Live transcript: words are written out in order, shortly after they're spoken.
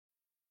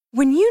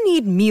When you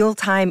need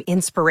mealtime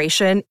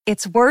inspiration,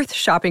 it's worth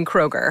shopping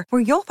Kroger,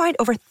 where you'll find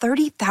over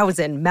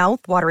 30,000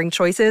 mouth-watering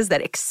choices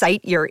that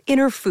excite your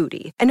inner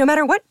foodie. And no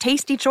matter what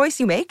tasty choice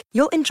you make,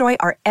 you'll enjoy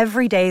our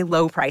everyday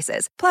low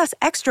prices, plus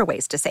extra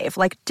ways to save,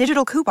 like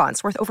digital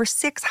coupons worth over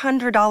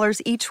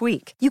 $600 each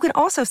week. You can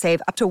also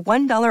save up to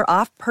 $1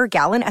 off per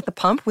gallon at the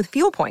pump with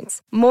fuel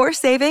points. More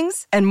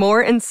savings and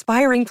more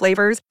inspiring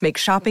flavors make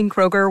shopping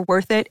Kroger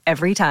worth it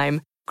every time.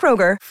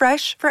 Kroger,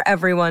 fresh for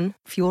everyone.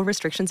 Fuel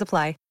restrictions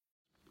apply.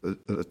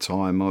 At the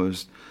time, I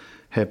was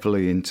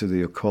heavily into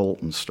the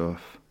occult and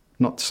stuff.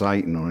 Not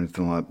Satan or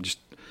anything like that, just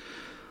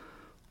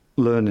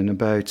learning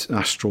about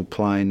astral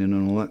plane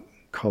and all that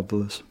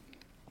cobblers.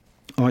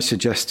 I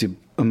suggested,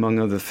 among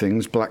other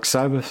things, Black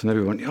Sabbath, and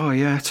everyone went, oh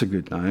yeah, that's a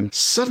good name.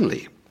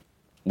 Suddenly,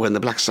 when the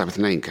Black Sabbath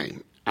name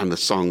came, and the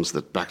songs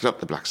that backed up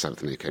the Black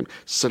Sabbath name came,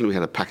 suddenly we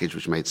had a package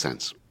which made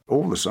sense.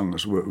 All the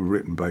songs were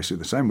written basically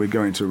the same. We'd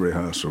go into a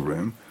rehearsal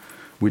room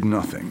with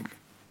nothing,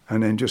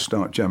 and then just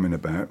start jamming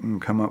about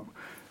and come up.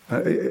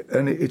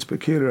 And it's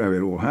peculiar how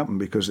it all happened,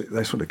 because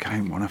they sort of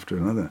came one after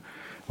another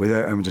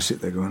without having to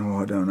sit there going,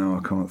 oh, I don't know,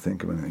 I can't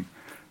think of anything.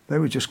 They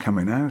were just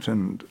coming out,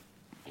 and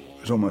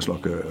it was almost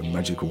like a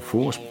magical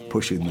force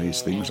pushing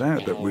these things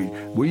out that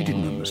we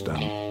didn't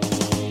understand.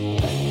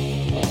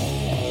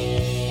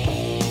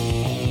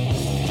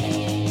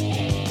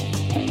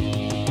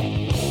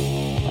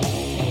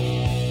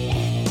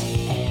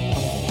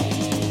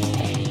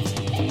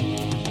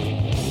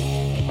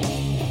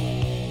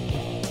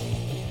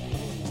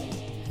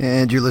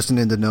 And you're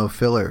listening to No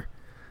Filler,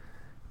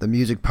 the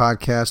music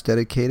podcast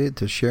dedicated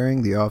to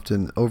sharing the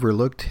often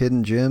overlooked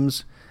hidden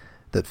gems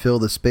that fill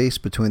the space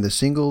between the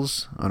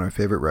singles on our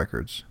favorite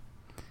records.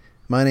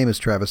 My name is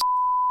Travis.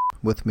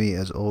 With me,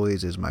 as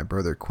always, is my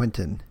brother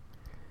Quentin,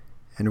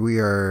 and we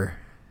are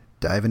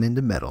diving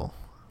into metal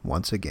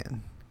once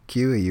again.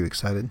 Q, are you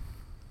excited?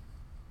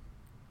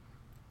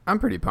 I'm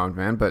pretty pumped,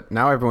 man, but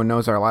now everyone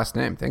knows our last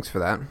name. Thanks for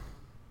that.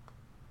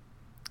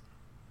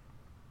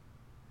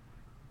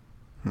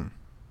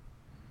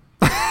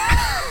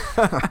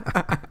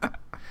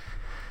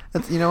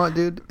 You know what,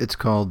 dude? It's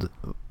called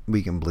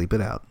We Can Bleep It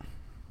Out.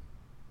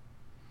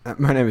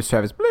 My name is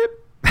Travis Bleep.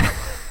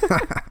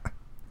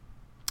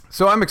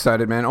 So I'm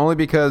excited, man, only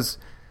because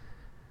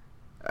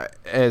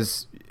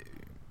as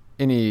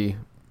any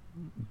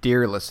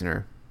dear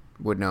listener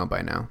would know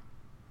by now,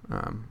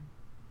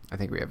 I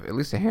think we have at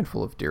least a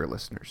handful of dear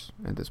listeners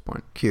at this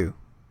point. Q,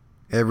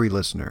 every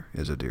listener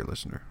is a dear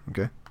listener,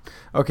 okay?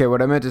 Okay,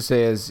 what I meant to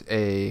say is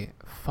a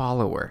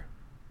follower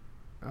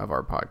of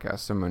our podcast,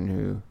 someone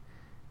who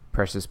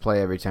presses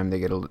play every time they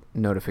get a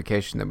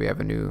notification that we have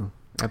a new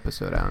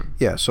episode out.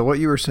 Yeah, so what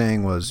you were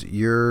saying was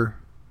you're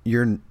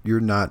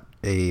not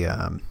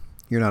a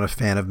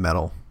fan of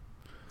metal.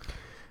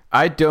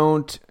 I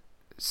don't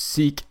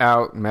seek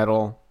out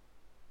metal,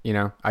 you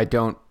know. I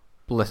don't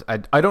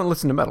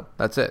listen to metal.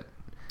 That's it.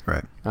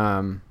 Right.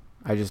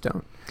 I just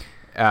don't.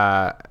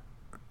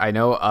 I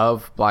know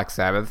of Black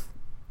Sabbath,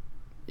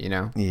 you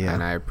know, yeah,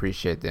 and I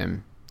appreciate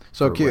them.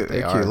 So Q,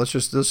 let's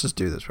just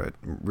do this right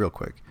real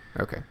quick.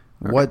 Okay.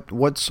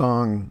 What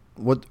songs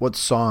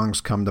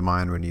come to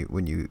mind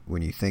when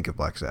you think of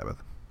Black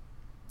Sabbath?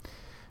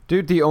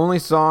 Dude, the only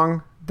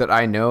song that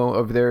I know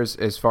of theirs,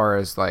 as far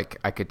as like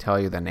I could tell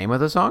you the name of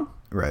the song,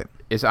 right,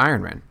 is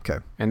Iron Man.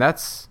 Okay. And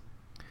that's,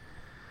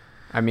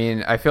 I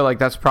mean, I feel like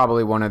that's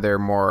probably one of their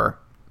more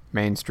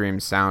mainstream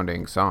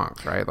sounding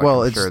songs, right? Like,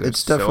 well, I'm sure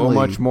it's definitely so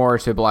much more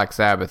to Black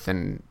Sabbath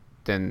than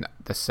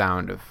the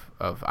sound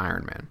of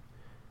Iron Man.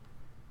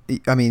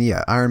 I mean,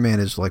 yeah, Iron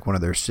Man is like one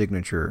of their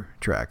signature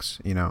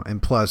tracks, you know,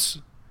 and plus,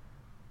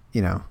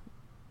 you know,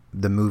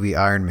 the movie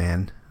Iron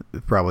Man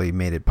probably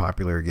made it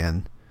popular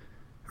again,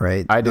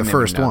 right? I didn't the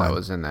first even know one that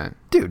was in that.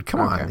 Dude, come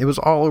on. It was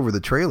all over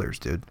the trailers,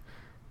 dude.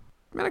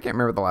 Man, I can't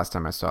remember the last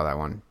time I saw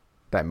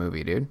that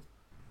movie, dude.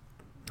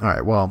 All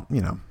right, well,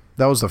 you know,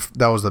 that was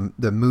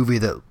the movie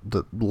that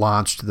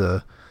launched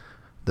the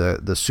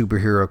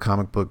superhero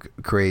comic book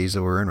craze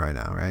that we're in right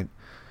now, right?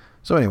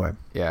 So anyway.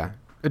 Yeah.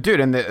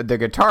 Dude, and the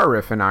guitar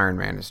riff in Iron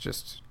Man is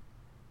just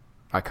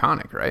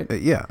iconic, right?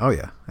 Yeah. Oh,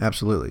 yeah.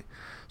 Absolutely.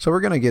 So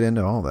we're going to get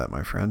into all that,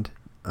 my friend,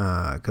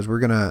 because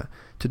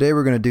today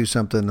we're going to do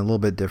something a little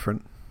bit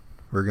different.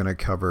 We're going to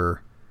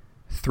cover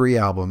 3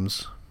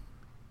 albums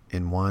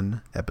in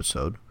one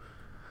episode.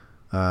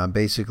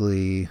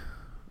 Basically,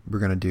 we're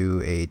going to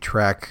do a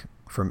track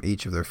from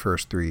each of their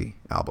first 3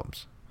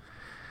 albums.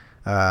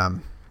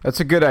 That's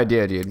a good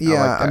idea, dude. Yeah,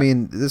 I like that. I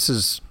mean, this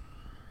is,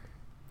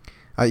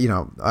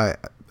 I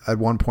at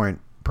one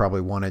point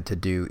probably wanted to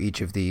do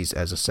each of these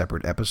as a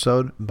separate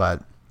episode,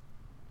 but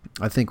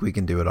I think we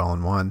can do it all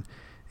in one.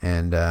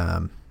 And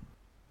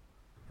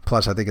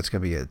plus, I think it's gonna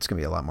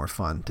be a lot more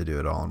fun to do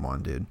it all in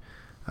one, dude,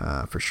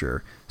 for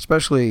sure.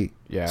 Especially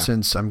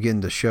since I'm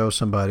getting to show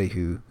somebody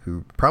who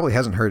probably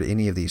hasn't heard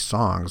any of these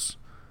songs.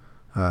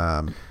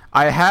 I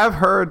have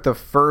heard the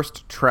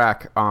first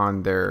track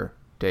on their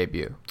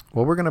debut.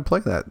 Well, we're gonna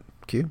play that,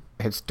 Q.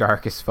 It's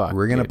dark as fuck.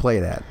 We're gonna play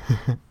that.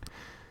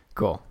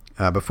 Cool.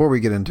 Before we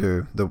get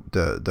into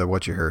the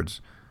what you heard,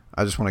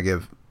 I just want to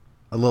give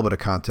a little bit of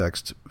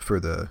context for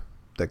that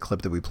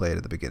clip that we played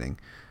at the beginning.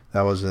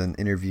 That was an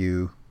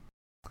interview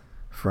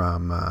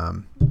from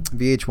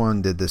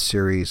VH1 did this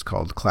series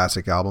called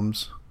Classic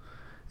Albums,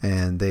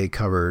 and they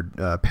covered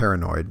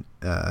Paranoid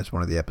as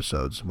one of the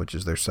episodes, which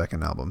is their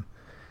second album.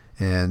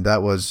 And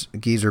that was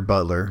Geezer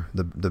Butler,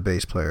 the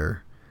bass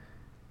player.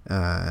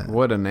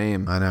 What a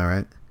name. I know,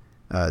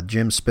 right?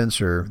 Jim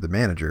Spencer, the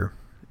manager,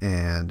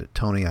 and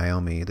Tony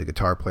Iommi, the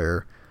guitar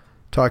player,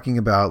 talking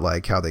about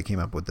like how they came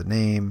up with the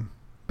name.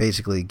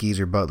 Basically,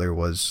 Geezer Butler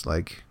was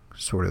like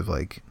sort of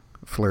like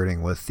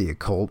flirting with the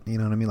occult, you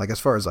know what I mean? Like as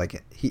far as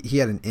like he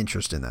had an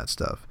interest in that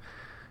stuff.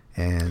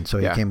 And so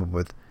he came up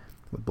with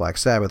Black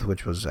Sabbath,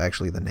 which was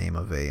actually the name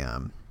of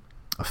a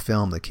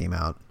film that came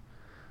out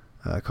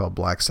called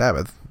Black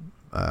Sabbath,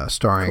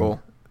 starring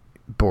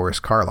Boris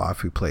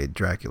Karloff, who played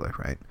Dracula,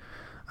 right?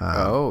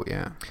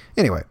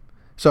 Anyway,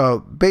 so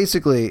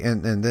basically,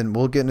 and then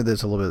we'll get into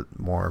this a little bit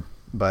more,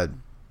 but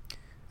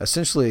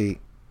essentially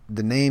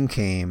the name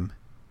came,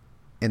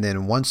 and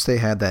then once they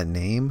had that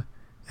name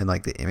and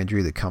like the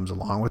imagery that comes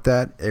along with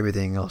that,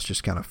 everything else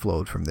just kind of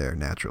flowed from there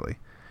naturally.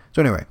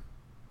 So anyway,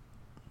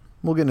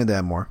 we'll get into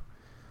that more.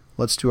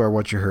 Let's do our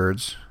What You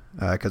Heards,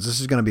 because this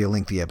is going to be a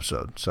lengthy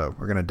episode, so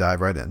we're going to dive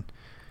right in.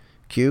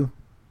 Q,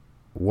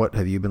 what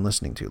have you been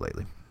listening to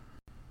lately?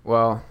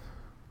 Well,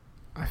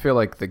 I feel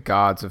like the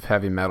gods of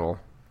heavy metal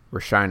were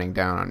shining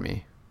down on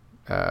me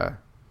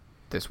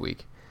this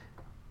week.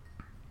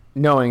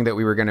 Knowing that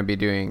we were going to be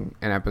doing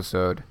an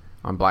episode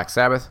on Black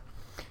Sabbath,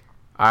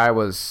 I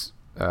was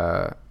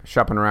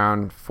shopping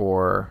around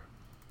for...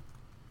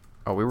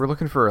 we were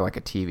looking for like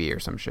a TV or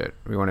some shit.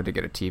 We wanted to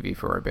get a TV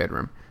for our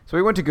bedroom. So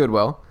we went to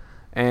Goodwill.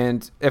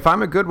 And if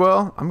I'm at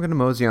Goodwill, I'm going to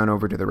mosey on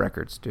over to the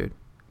records, dude.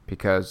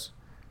 Because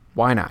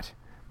why not?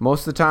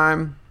 Most of the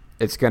time,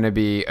 it's going to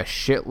be a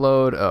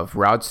shitload of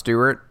Rod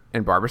Stewart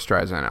and Barbra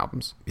Streisand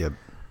albums. Yep.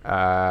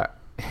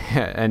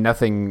 And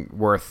nothing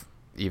worth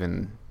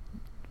even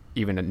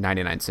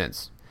 99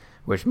 cents,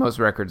 which most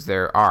records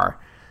there are.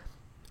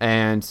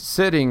 And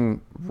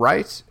sitting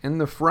right in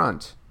the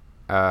front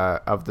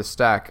of the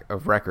stack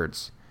of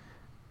records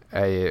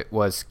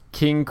was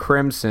King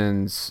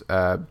Crimson's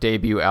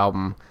debut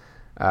album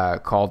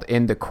called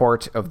In the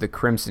Court of the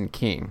Crimson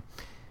King.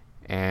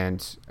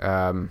 And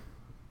I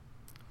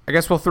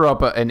guess we'll throw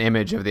up an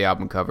image of the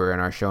album cover in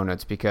our show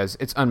notes because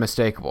it's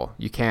unmistakable.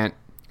 You can't...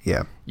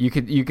 Yeah. You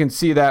can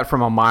see that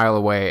from a mile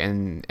away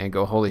and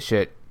go, holy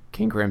shit,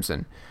 King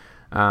Crimson.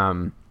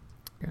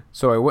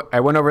 So I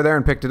went over there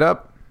and picked it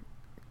up.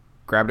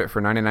 Grabbed it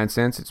for 99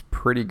 cents. It's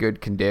pretty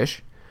good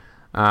condition.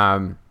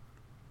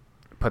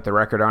 Put the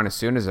record on as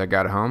soon as I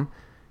got home.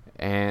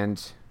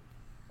 And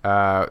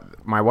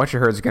my What You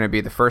Heard is going to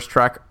be the first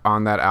track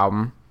on that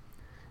album.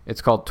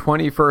 It's called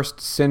 21st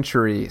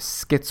Century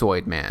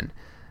Schizoid Man.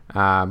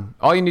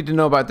 All you need to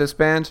know about this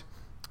band,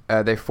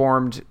 they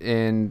formed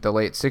in the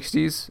late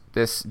 60s.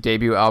 This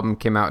debut album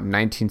came out in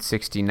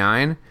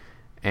 1969.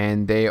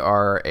 And they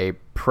are a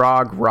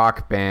prog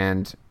rock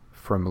band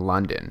from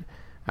London.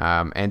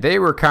 And they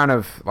were kind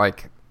of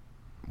like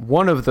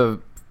one of the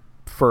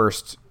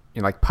first,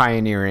 like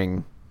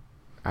pioneering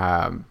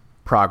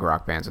prog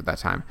rock bands at that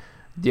time.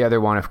 The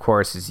other one, of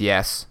course, is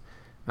Yes.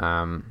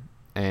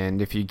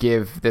 And if you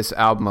give this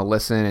album a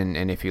listen,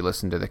 and if you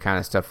listen to the kind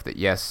of stuff that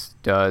Yes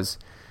does,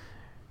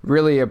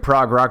 really a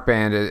prog rock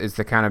band is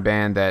the kind of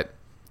band that,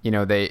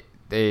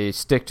 they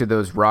stick to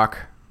those rock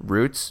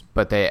roots,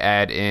 but they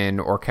add in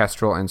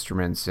orchestral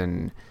instruments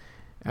and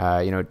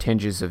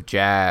tinges of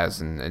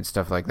jazz and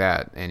stuff like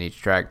that in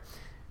each track.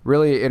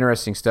 Really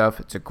interesting stuff.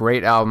 It's a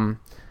great album.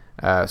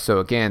 So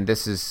again,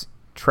 this is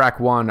track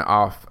 1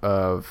 off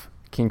of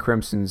King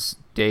Crimson's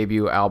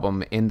debut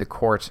album, In the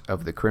Court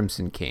of the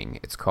Crimson King.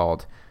 It's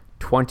called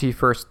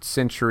 21st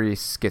Century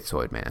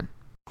Schizoid Man.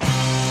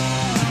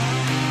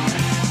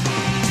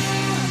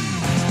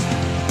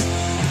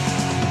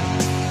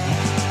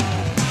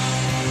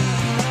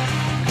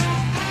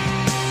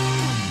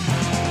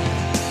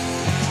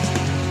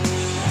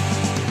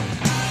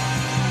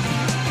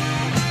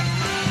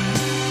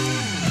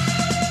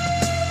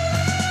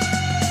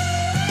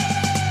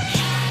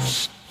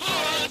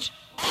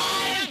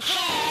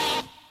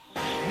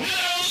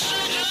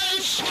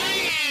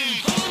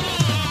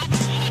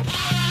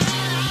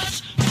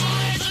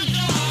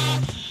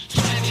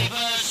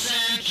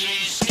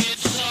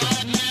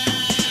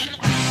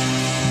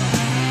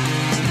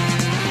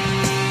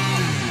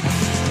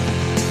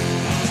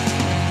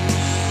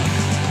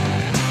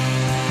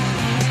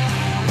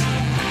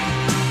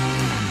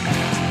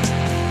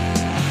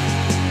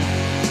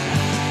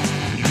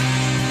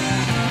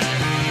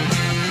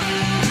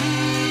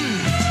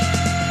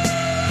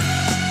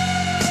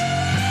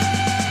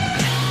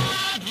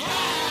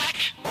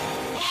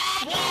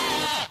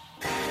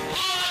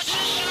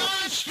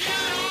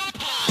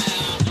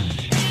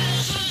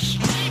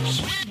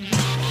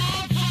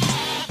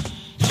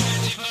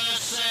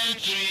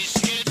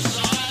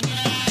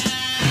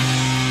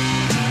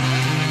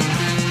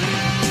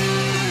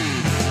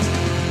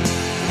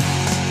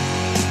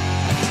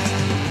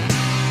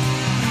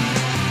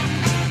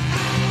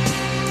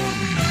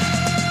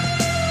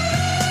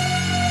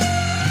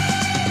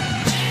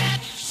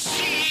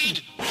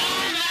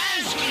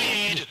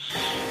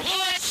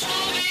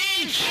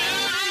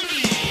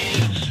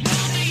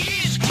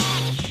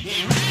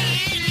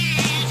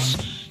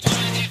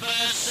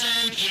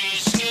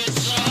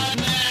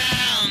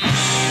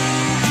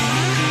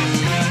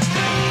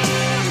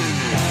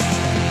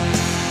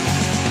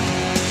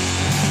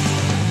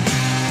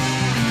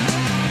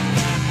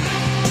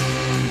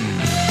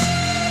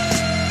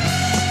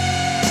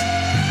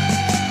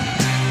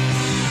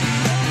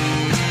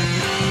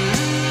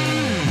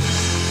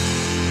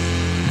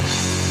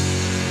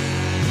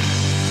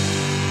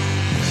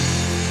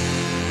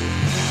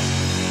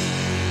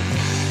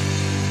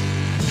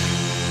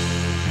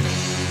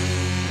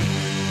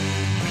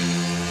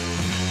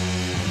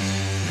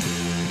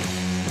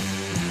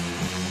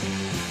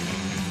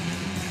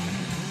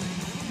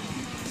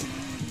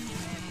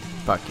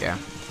 Fuck yeah.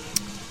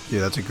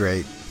 Dude, that's a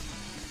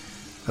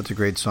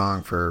great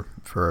song for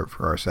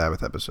our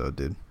Sabbath episode,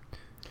 dude.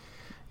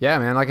 Yeah,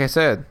 man. Like I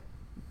said,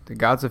 the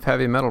gods of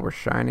heavy metal were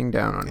shining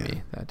down on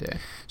me that day.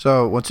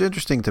 So what's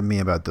interesting to me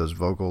about those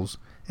vocals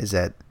is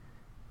that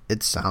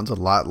it sounds a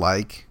lot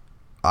like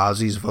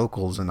Ozzy's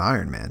vocals in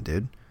Iron Man,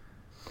 dude.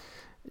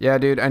 Yeah,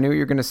 dude. I knew you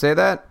were going to say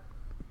that,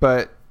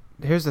 but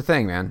here's the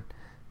thing, man.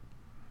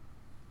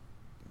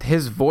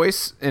 His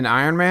voice in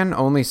Iron Man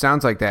only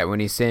sounds like that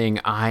when he's saying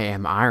 "I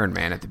am Iron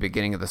Man" at the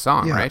beginning of the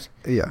song, right?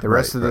 Yeah. The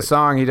rest of the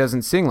song, he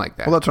doesn't sing like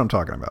that. Well, that's what I'm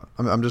talking about.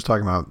 I'm just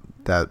talking about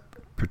that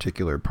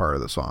particular part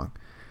of the song.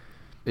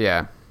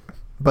 Yeah.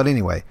 But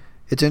anyway,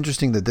 it's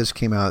interesting that this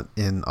came out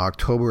in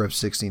October of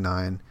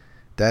 '69.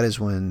 That is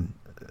when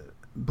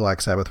Black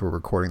Sabbath were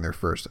recording their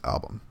first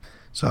album.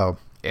 So,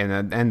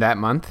 and that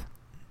month?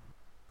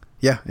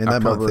 Yeah, in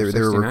that month. October of They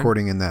were 69?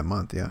 recording in that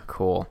month, yeah.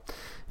 Cool.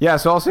 Yeah,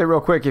 so I'll say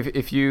real quick,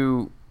 if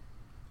you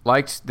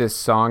liked this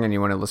song and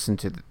you want to listen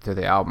to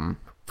the album,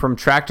 from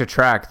track to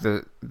track,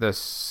 the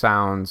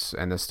sounds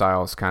and the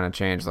styles kind of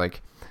change.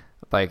 Like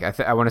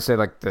I want to say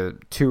like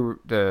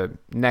the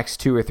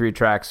next 2 or 3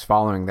 tracks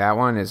following that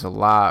one is a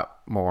lot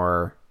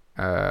more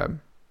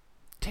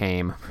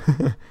tame.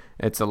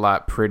 It's a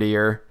lot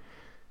prettier.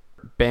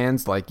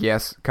 Bands like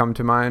Yes come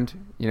to mind.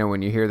 You know,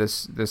 when you hear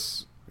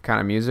this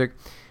kind of music,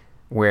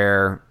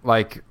 where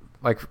like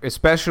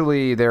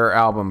especially their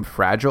album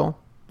Fragile,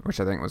 which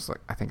I think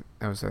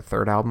that was their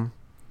third album.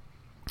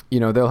 You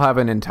know, they'll have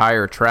an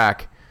entire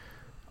track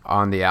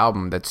on the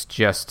album that's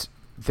just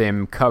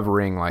them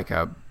covering like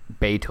a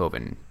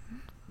Beethoven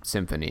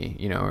symphony,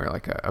 you know, or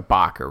like a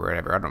Bach or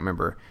whatever. I don't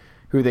remember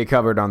who they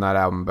covered on that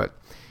album, but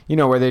you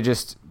know, where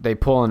they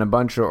pull in a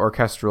bunch of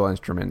orchestral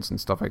instruments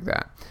and stuff like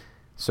that.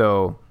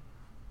 So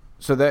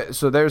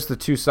there's the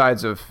two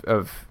sides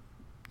of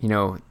you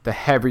know, the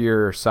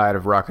heavier side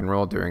of rock and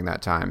roll during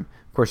that time.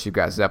 Of course, you've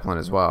got Zeppelin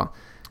as well.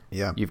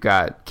 Yeah. You've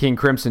got King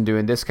Crimson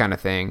doing this kind of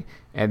thing,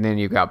 and then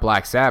you've got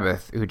Black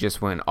Sabbath, who just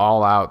went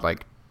all out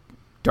like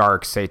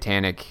dark,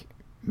 satanic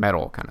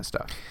metal kind of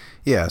stuff.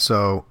 Yeah,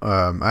 so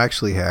I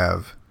actually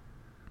have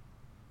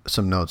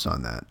some notes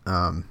on that.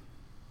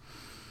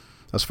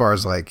 As far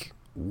as like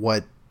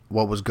what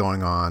was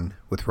going on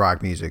with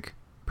rock music,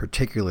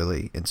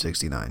 particularly in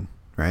 '69,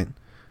 right?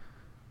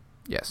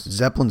 Yes.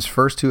 Zeppelin's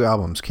first 2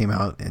 albums came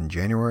out in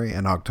January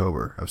and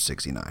October of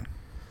 '69.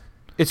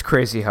 It's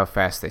crazy how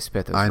fast they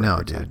spit those I know,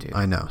 records out, dude.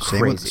 I know.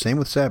 Crazy. Same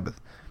with Sabbath.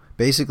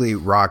 Basically,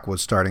 rock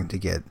was starting to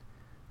get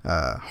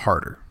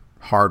hard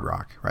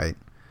rock, right?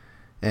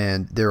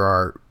 And there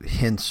are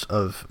hints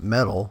of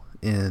metal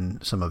in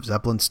some of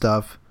Zeppelin's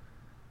stuff,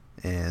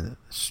 and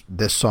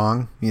this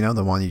song, you know,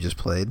 the one you just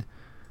played.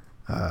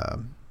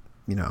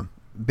 You know,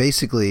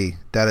 basically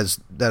that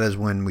is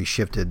when we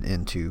shifted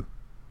into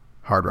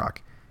hard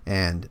rock,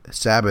 and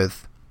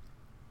Sabbath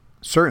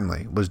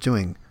certainly was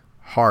doing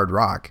hard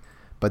rock,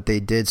 but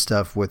they did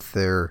stuff with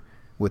the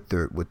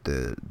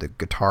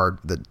guitar,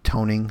 the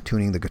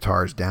tuning the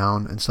guitars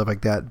down and stuff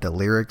like that, the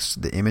lyrics,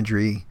 the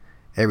imagery,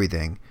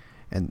 everything,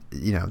 and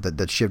you know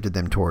that shifted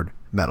them toward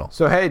metal.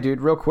 So hey,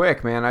 dude, real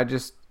quick, man, I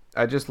just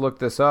looked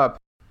this up.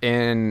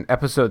 In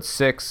episode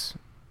 6,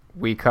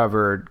 we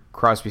covered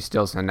Crosby,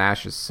 Stills and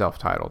Nash's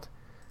self-titled.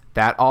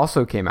 That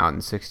also came out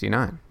in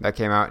 '69. That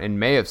came out in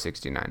May of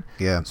 '69.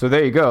 Yeah. So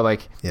there you go.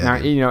 Like, yeah, now,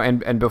 you know,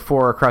 and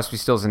before Crosby,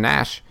 Stills and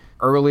Nash,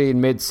 early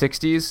and mid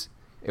 '60s,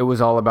 it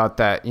was all about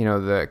that, you know,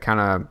 the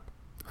kind of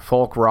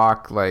folk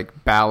rock,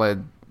 like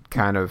ballad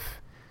kind of,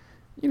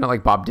 you know,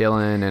 like Bob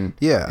Dylan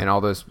and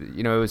all those,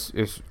 you know, it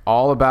was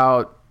all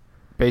about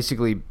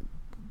basically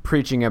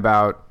preaching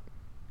about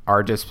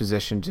our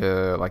disposition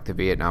to like the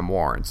Vietnam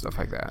War and stuff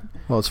like that.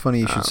 Well, it's funny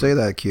you should say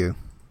that, Q.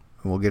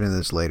 And we'll get into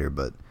this later,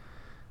 but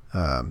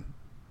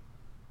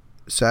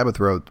Sabbath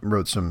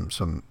wrote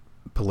some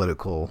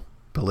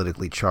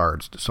politically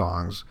charged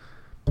songs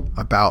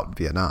about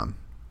Vietnam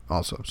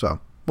also. So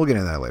we'll get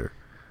into that later.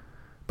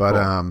 But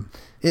cool.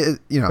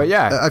 You know, but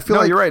yeah, I feel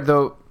like you're right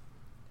though.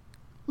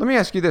 Let me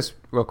ask you this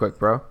real quick,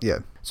 bro. Yeah.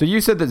 So you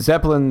said that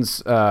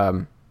Zeppelin's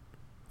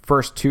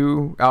first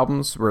 2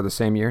 albums were the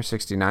same year,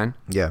 '69.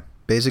 Yeah.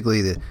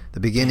 Basically the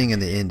beginning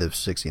and the end of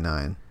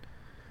 '69.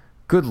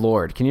 Good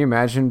Lord. Can you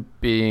imagine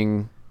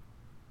being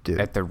Dude,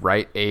 at the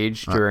right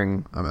age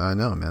during I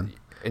know, man.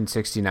 in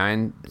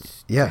 '69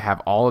 Yeah. to have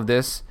all of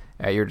this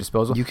at your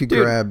disposal? You could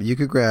Dude,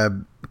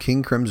 grab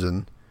King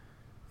Crimson,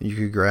 you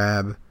could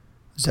grab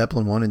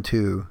Zeppelin 1 and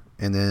 2,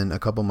 and then a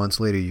couple months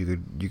later you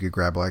could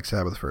grab Black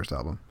Sabbath's first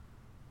album.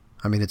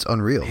 I mean, it's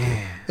unreal. Dude.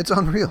 It's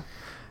unreal.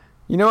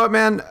 You know what,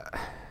 man?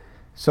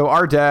 So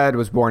our dad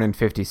was born in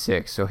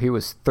 '56, so he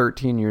was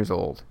 13 years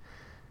old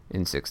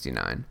in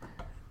 '69.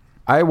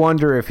 I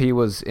wonder if he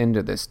was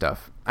into this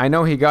stuff. I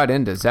know he got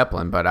into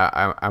Zeppelin, but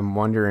I'm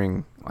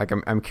wondering, like,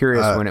 I'm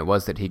curious when it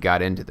was that he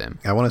got into them.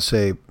 I want to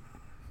say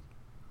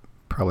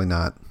probably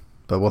not,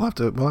 but we'll have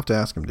to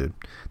ask him, dude.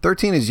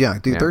 13 is young,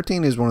 dude. Yeah.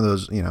 13 is one of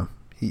those, you know,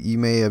 you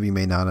may have, you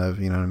may not have,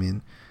 you know what I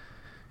mean?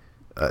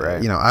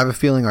 Right. You know, I have a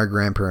feeling our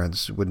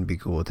grandparents wouldn't be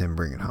cool with him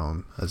bringing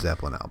home a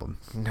Zeppelin album.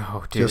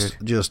 No, dude.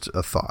 Just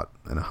a thought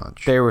and a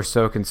hunch. They were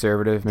so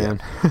conservative,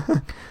 man. Yeah.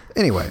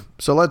 Anyway,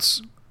 so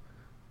let's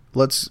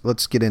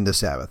get into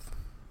Sabbath.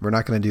 We're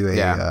not going to do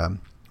a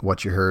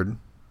what you heard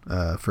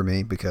for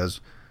me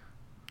because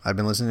I've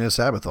been listening to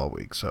Sabbath all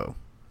week. So,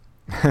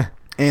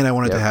 and I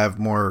wanted to have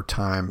more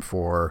time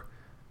for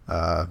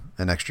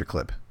an extra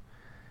clip.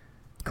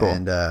 Cool.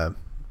 And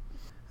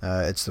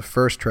it's the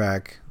first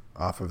track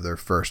off of their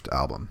first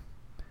album.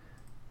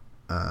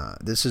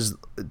 This is,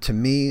 to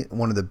me,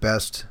 one of the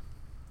best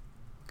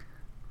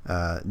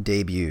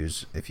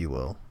debuts, if you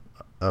will,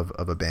 of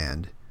a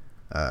band.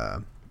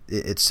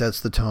 It sets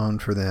the tone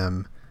for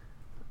them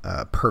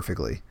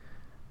perfectly.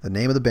 The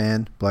name of the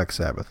band, Black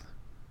Sabbath.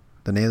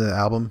 The name of the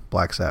album,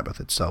 Black Sabbath.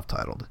 It's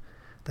self-titled.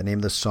 The name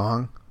of the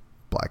song,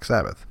 Black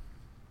Sabbath.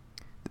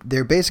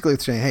 They're basically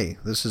saying, hey,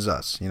 this is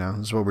us. You know,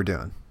 this is what we're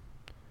doing.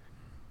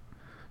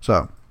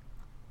 So,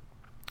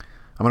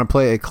 I'm going to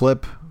play a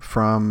clip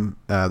from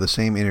the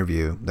same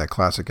interview, that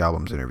Classic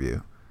Albums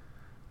interview,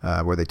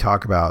 where they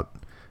talk about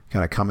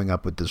kind of coming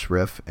up with this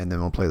riff, and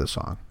then we'll play the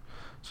song.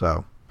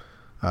 So,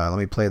 let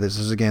me play this.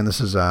 This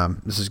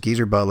is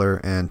Geezer Butler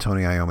and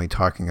Tony Iommi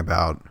talking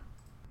about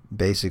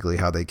basically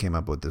how they came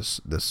up with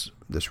this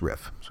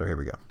riff. So here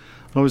we go.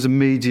 I was a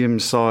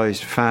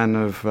medium-sized fan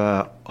of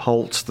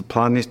Holt's The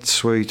Planet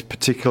Suite,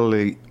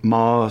 particularly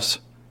Mars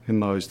in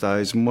those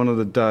days. And one of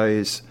the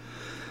days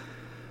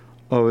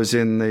I was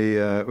in we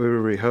were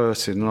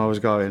rehearsing and I was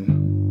trying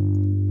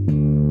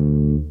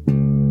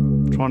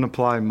to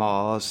play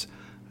Mars.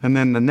 And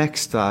then the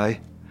next day,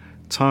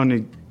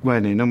 Tony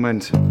went in and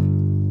went,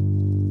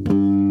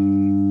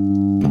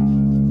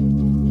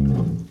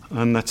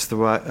 and that's the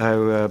way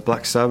how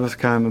Black Sabbath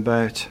came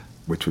about.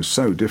 Which was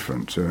so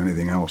different to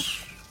anything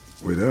else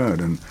we'd heard,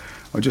 and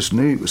I just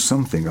knew it was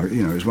something.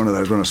 You know, it was one of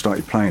those, when I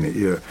started playing it,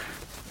 your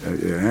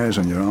hairs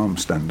on your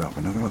arms stand up,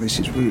 and I thought, oh, this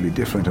is really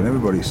different, and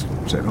everybody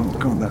said, oh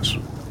God, that's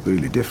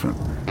really different.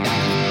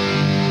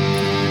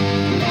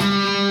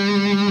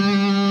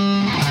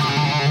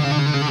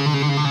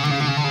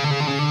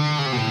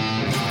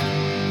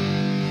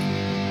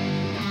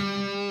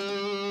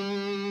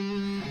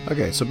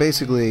 Okay, so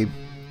basically,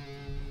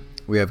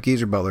 we have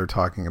Geezer Butler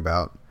talking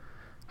about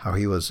how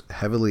he was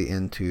heavily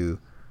into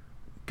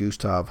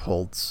Gustav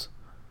Holst's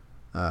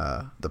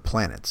The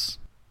Planets.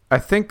 I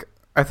think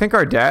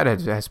our dad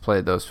has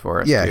played those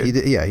for us. Yeah, dude. he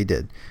did. Yeah, he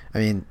did. I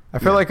mean, I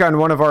feel like on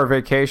one of our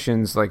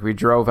vacations, like we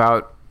drove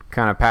out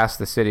kind of past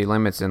the city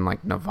limits in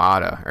like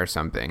Nevada or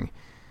something,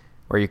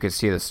 where you could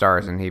see the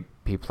stars, and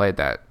he played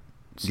that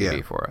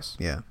CD for us.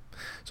 Yeah.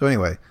 So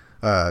anyway,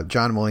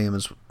 John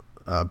Williams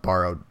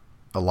borrowed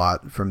a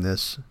lot from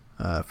this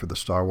for the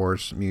Star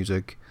Wars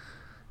music,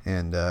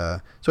 and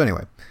so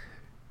anyway,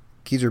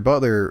 Geezer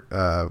Butler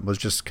was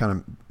just kind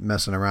of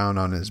messing around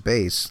on his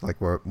bass,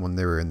 like when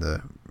they were in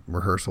the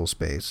rehearsal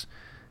space,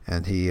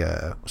 and he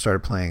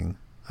started playing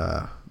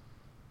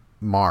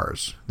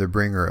Mars, the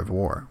Bringer of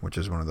War, which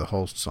is one of the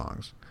Holst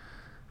songs,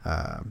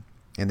 and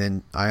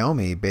then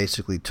Iommi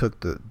basically took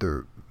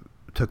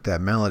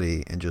that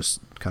melody and just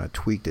kind of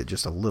tweaked it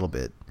just a little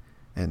bit,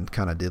 and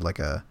kind of did like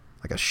a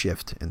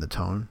shift in the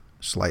tone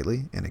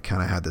slightly, and it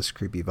kind of had this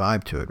creepy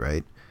vibe to it,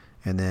 right?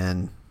 And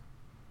then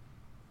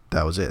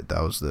that was it.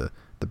 That was the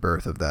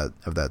birth of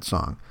that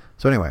song.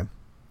 So anyway,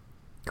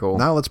 cool.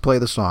 Now let's play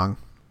the song.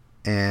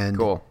 And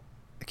cool.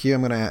 Q,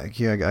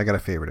 I got a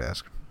favor to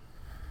ask.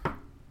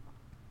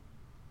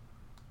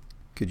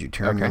 Could you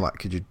turn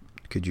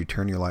could you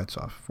turn your lights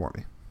off for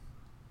me?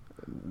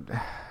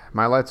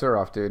 My lights are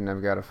off, dude, and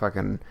I've got a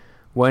fucking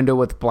window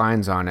with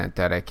blinds on it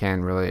that I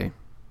can't really.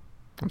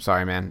 I'm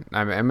sorry, man.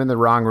 I'm in the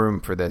wrong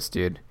room for this,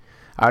 dude.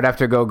 I would have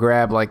to go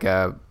grab like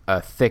a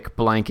thick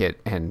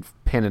blanket and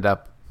pin it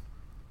up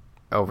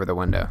over the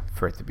window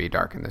for it to be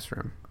dark in this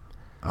room.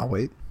 I'll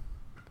wait.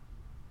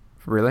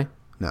 Really?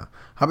 No.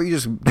 How about you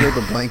just build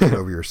a blanket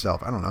over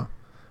yourself? I don't know.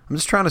 I'm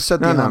just trying to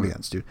set the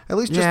ambiance, dude. At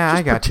least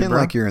just pretend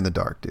like you're in the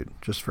dark, dude.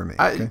 Just for me.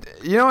 Okay?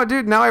 You know what,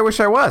 dude? Now I wish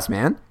I was,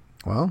 man.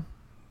 Well,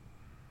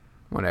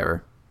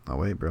 whatever. I'll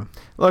wait, bro.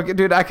 Look,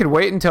 dude, I could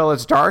wait until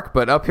it's dark,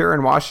 but up here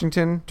in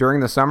Washington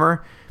during the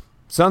summer,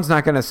 sun's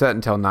not going to set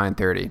until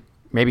 9:30,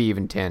 maybe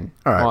even 10.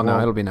 All right. Well, no,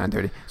 it'll be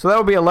 9:30. So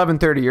that'll be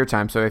 11:30 your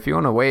time. So if you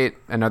want to wait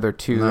another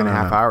two and a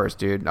half hours,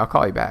 dude, I'll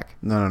call you back.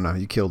 No.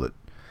 You killed it.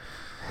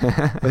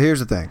 But here's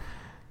the thing.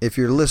 If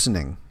you're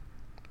listening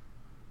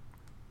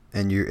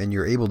and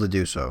you're able to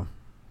do so,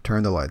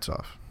 turn the lights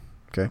off.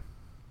 Okay?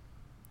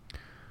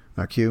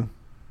 Now, Q,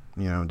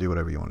 do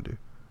whatever you want to do.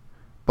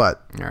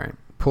 But all right.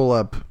 Pull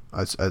up,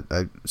 I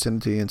sent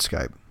it to you in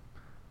Skype.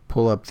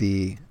 Pull up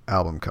the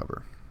album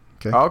cover.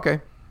 Okay? Oh,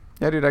 okay.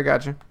 Yeah, dude, I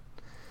got you.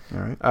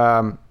 All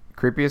right.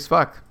 Creepy as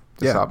fuck.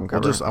 This album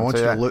cover. I want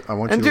you to look.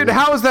 And dude,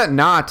 how is that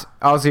not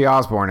Ozzy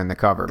Osbourne in the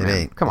cover? It man?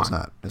 ain't. Come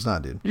on. It's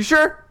not, dude. You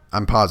sure?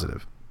 I'm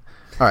positive.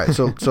 All right,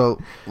 so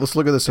let's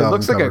look at this album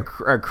cover. It looks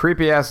like a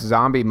creepy ass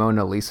zombie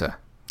Mona Lisa.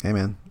 Hey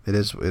man, it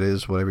is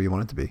whatever you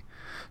want it to be.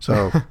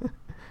 So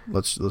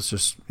let's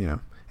just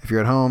if you're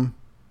at home,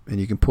 and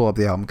you can pull up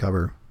the album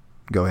cover.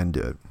 Go ahead and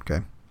do it,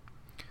 okay?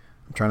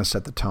 I'm trying to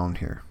set the tone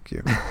here.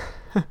 Q.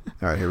 All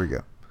right, here we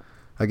go.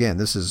 Again,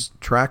 this is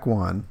track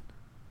 1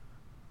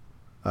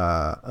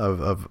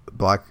 of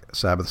Black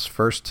Sabbath's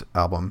first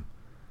album.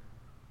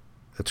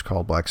 It's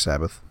called Black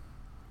Sabbath.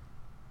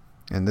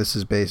 And this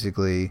is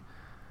basically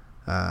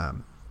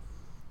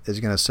is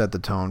going to set the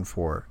tone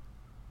for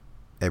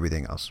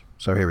everything else.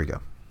 So here we go.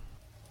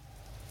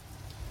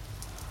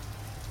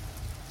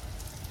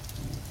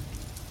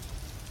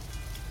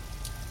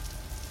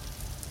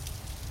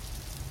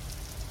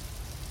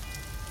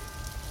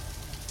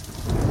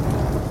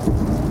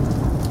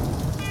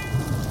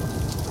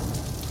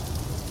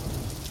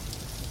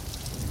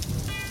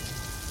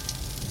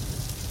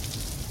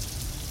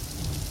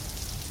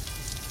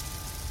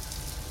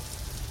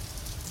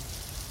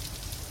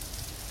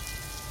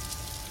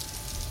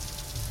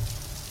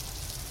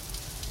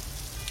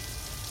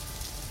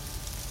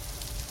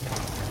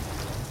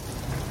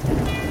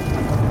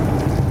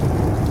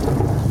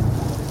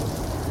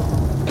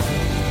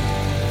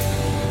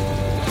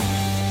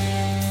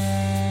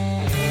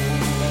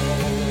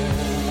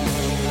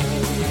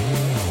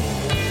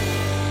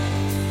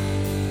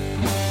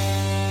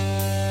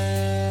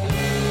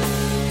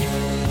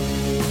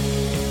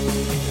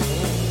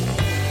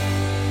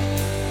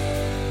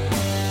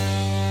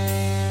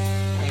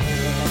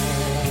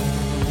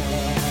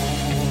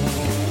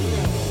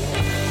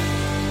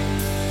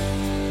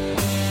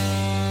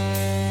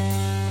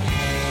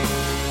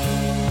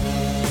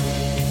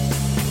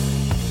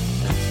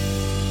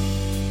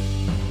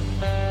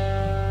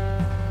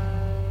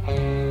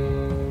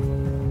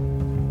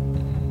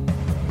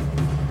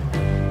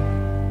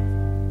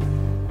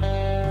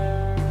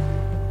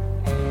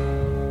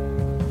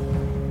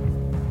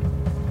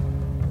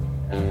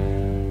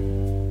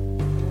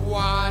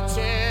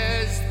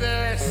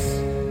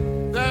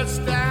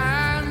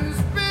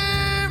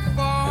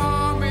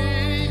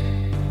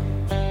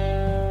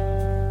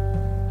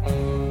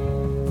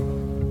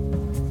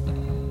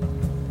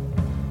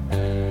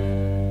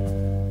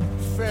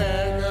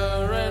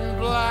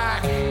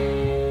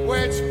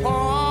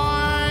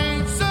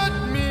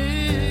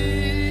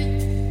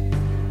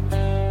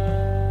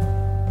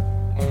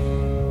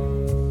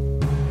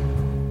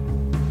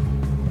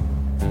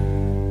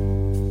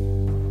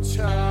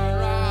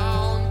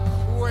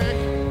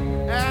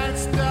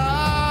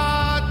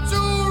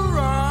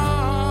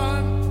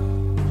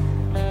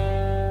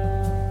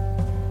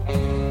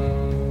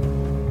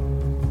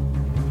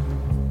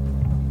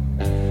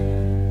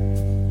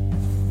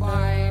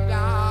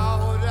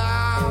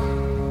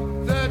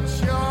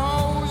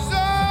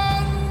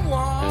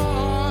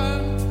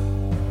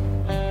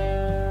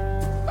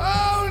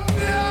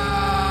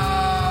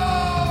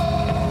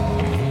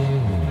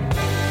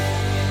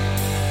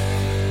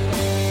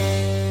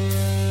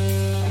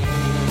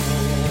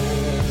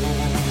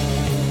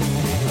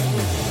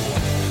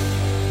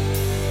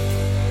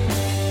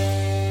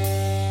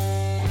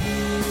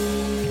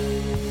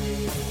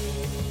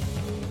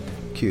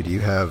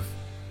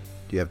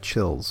 Do you have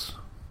chills?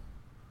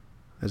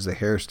 Is the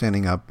hair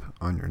standing up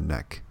on your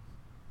neck?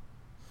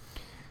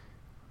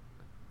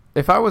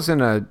 If I was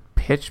in a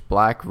pitch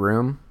black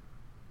room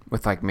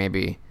with like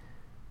maybe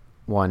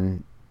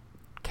one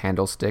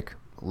candlestick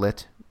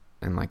lit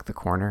in like the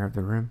corner of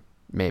the room,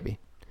 maybe.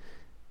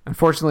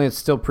 Unfortunately, it's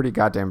still pretty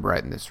goddamn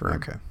bright in this room.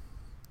 Okay.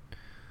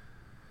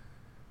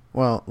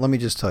 Well, let me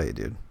just tell you,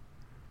 dude.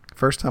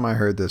 First time I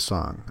heard this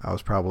song, I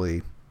was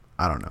probably,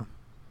 I don't know,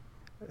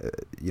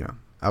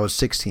 I was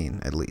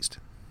 16 at least,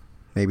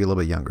 maybe a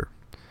little bit younger.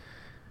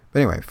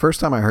 But anyway,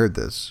 first time I heard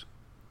this,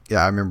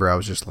 I remember I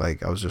was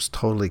just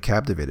totally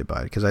captivated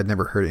by it because I'd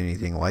never heard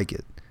anything like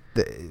it.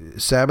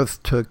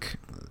 Sabbath took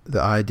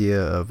the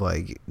idea of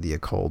like the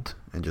occult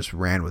and just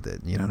ran with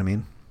it. You know what I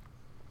mean?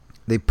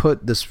 They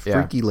put this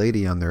freaky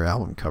lady on their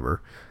album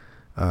cover.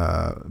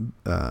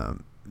 Her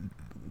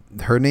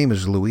name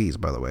is Louise,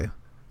 by the way.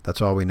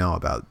 That's all we know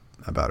about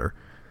her.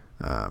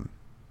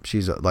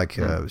 She's like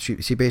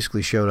she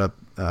basically showed up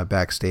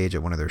backstage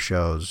at one of their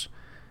shows,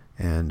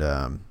 and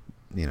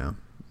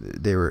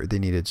they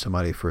needed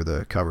somebody for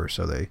the cover,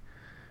 so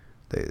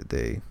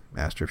they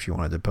asked her if she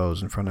wanted to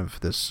pose in front of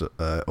this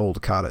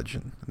old cottage,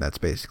 and that's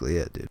basically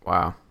it, dude.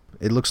 Wow.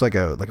 It looks like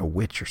a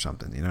witch or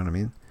something. You know what I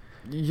mean?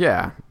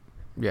 Yeah,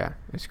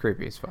 it's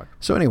creepy as fuck.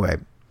 So anyway,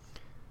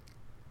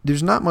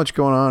 there's not much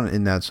going on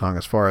in that song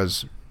as far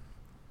as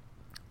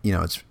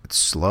it's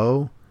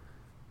slow.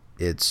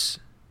 It's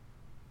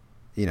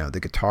the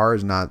guitar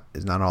is not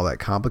all that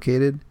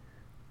complicated.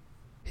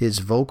 His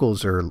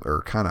vocals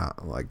are kind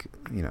of like,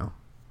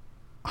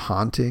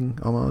 haunting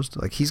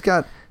almost. Like he's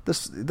got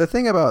this. The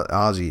thing about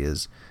Ozzy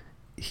is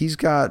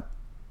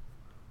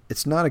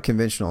it's not a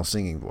conventional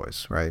singing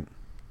voice, right?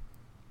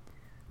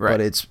 Right.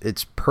 But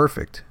it's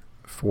perfect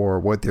for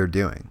what they're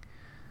doing,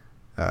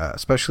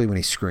 especially when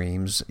he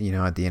screams,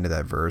 at the end of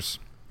that verse.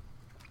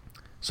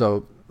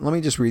 So let me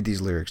just read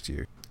these lyrics to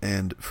you.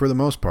 And for the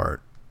most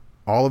part,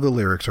 all of the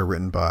lyrics are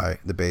written by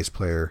the bass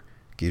player,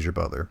 Geezer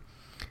Butler.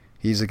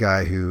 He's a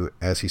guy who,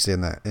 as he said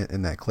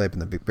in that clip in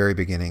the very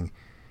beginning,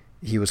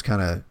 he was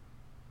kind of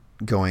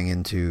he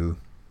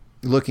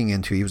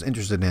was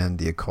interested in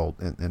the occult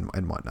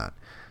and whatnot.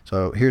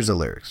 So here's the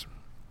lyrics.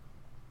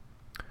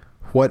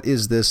 What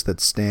is this that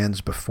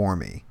stands before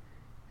me?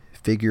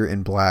 Figure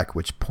in black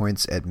which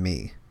points at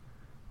me.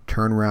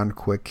 Turn round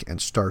quick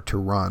and start to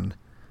run.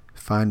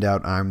 Find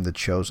out I'm the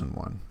chosen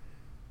one.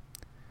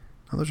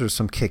 Now, those are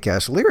some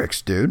kick-ass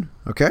lyrics, dude.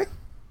 Okay?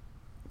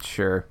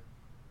 Sure.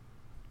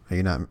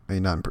 You're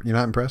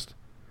not impressed?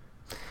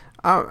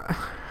 I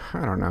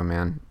don't know,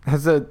 man.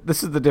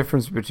 This is the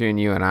difference between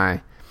you and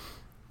I.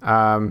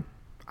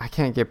 I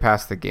can't get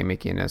past the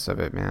gimmickiness of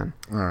it, man.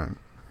 All right.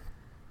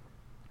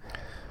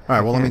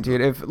 Well,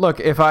 dude.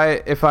 If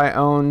I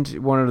owned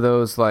one of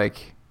those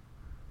like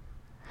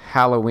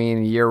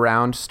Halloween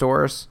year-round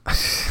stores,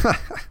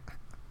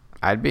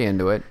 I'd be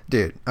into it,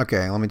 dude.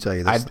 Okay, let me tell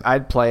you this.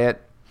 I'd play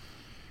it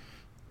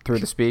through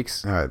the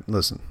speaks. All right,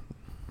 listen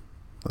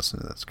to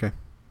this, okay?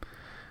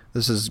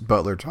 This is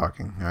Butler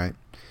talking. All right.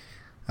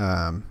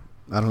 I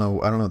don't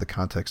know the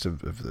context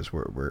of this,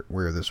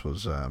 where this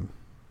was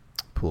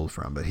pulled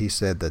from, but he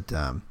said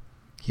that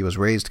he was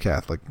raised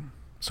Catholic,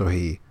 so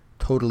he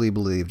totally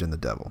believed in the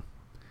devil.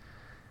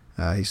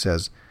 He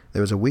says,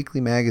 there was a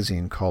weekly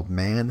magazine called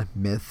Man,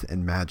 Myth,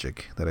 and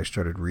Magic that I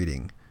started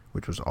reading,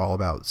 which was all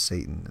about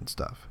Satan and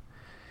stuff.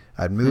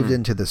 I'd moved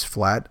into this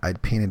flat.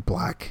 I'd painted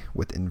black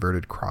with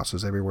inverted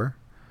crosses everywhere.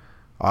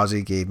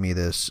 Ozzy gave me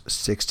this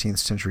 16th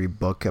century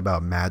book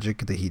about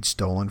magic that he'd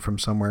stolen from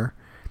somewhere.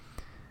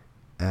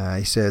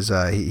 He says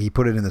he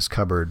put it in this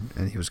cupboard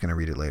and he was going to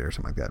read it later or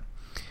something like that.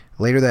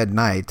 Later that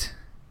night,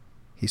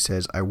 he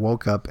says, I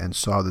woke up and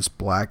saw this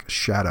black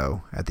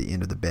shadow at the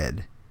end of the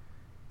bed.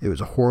 It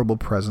was a horrible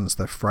presence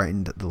that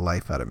frightened the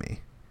life out of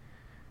me.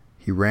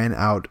 He ran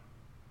out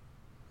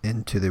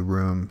into the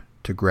room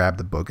to grab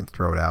the book and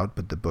throw it out,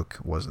 but the book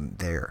wasn't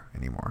there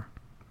anymore.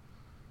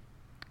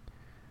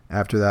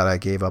 After that, I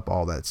gave up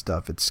all that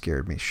stuff. It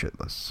scared me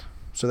shitless.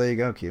 So there you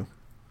go, Q.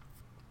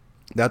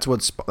 That's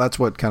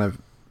what kind of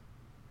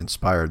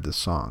inspired this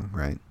song,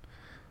 right?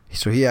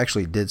 So he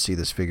actually did see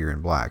this figure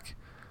in black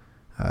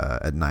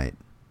at night.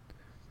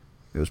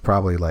 It was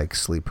probably like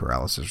sleep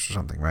paralysis or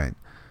something, right?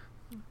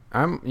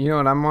 You know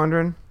what I'm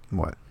wondering?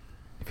 What?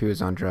 If he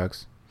was on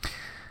drugs.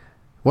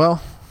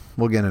 Well,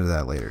 we'll get into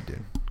that later,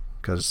 dude.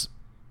 Because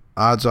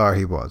odds are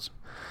he was.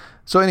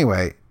 So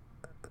anyway,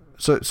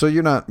 so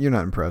you're not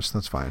impressed.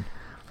 That's fine.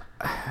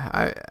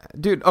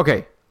 Dude,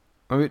 okay.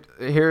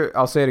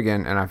 I'll say it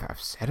again, and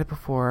I've said it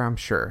before, I'm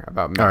sure,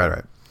 about me. All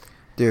right.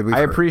 Dude, I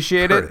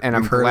appreciate it, and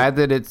I'm glad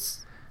that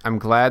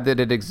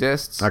it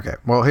exists. Okay.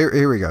 Well,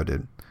 here we go,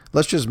 dude.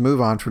 Let's just move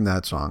on from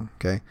that song,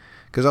 okay?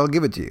 Because I'll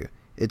give it to you.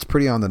 It's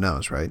pretty on the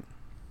nose, right?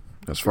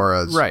 As far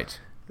as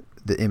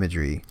the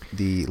imagery,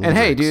 the lyrics. And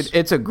hey, dude,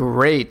 it's a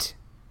great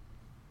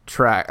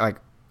track, like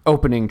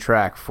opening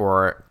track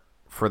for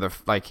the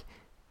like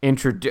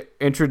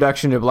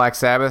introduction to Black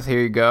Sabbath.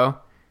 Here you go.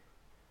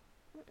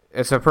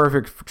 It's a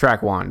perfect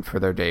track 1 for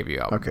their debut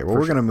album. Okay, well,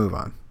 we're going to move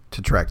on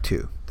to track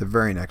 2, the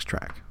very next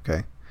track,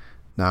 okay?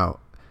 Now,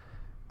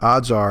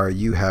 odds are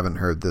you haven't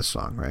heard this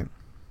song, right?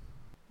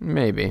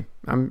 Maybe.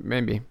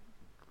 Maybe.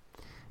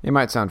 It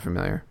might sound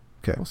familiar.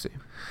 Okay. We'll see.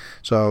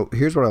 So,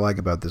 here's what I like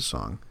about this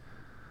song.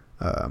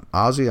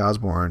 Ozzy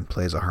Osbourne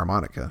plays a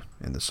harmonica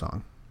in this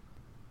song.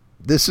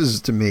 This is,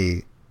 to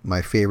me,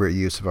 my favorite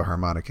use of a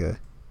harmonica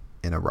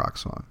in a rock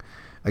song.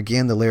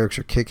 Again, the lyrics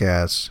are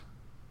kick-ass.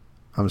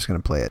 I'm just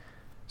going to play it.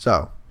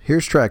 So,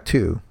 here's track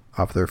 2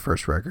 off their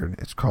first record.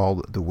 It's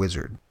called The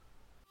Wizard.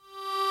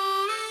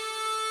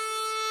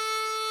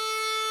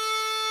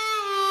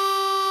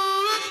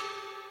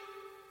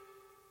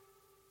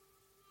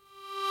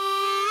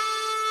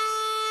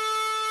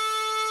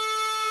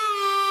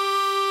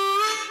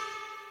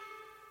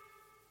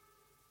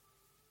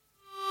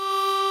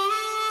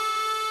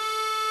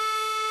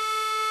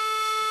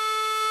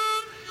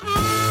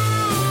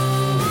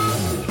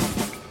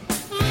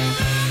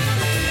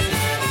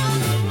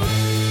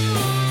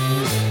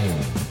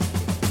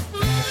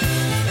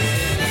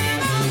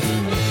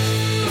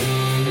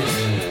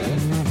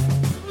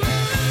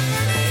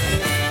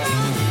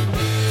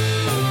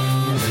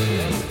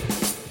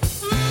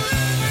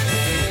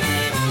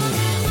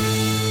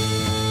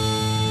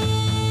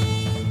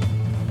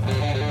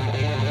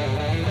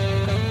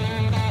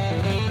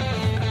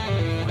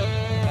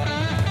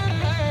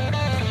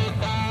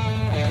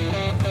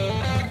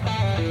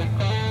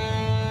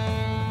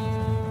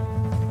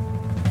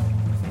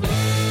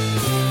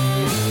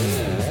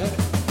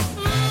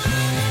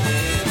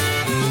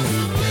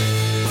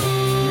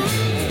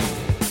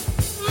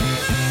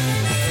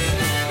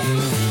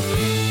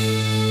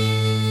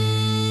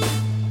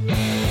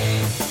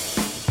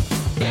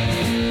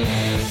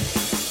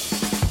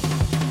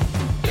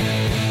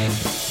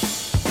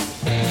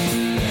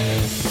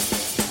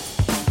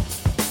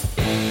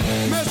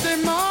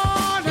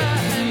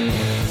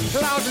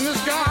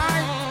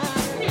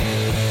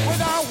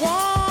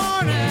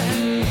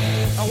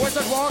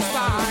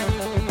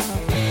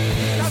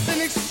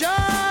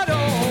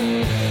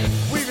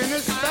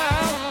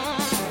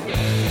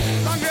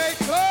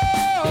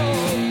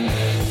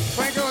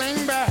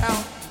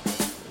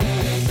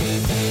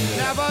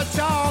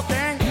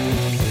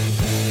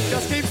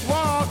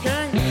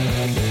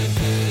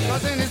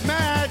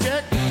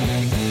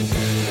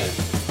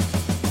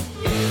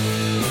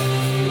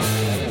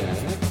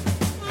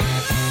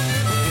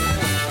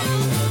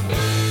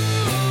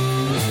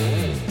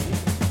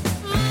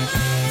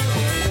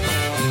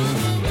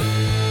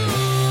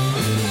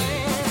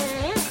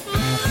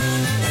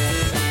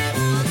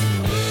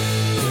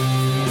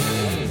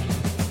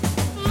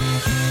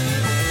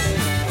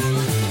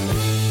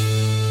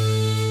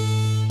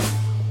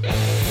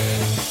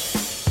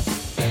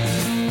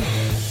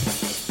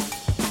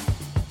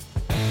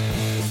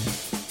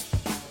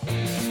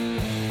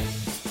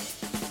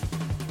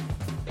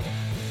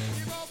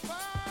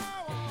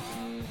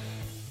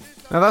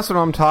 Now that's what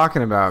I'm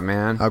talking about,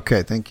 man.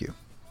 Okay, thank you.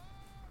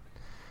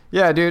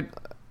 Yeah, dude.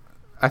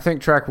 I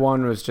think track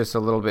 1 was just a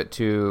little bit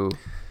too.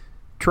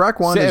 Track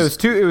 1 It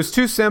was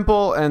too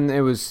simple, and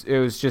it was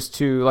just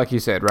too, like you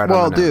said, right.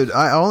 Well, on the nose. dude,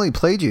 I only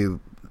played you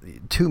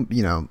 2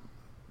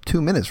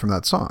 minutes from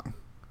that song.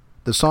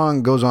 The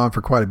song goes on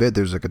for quite a bit.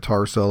 There's a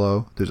guitar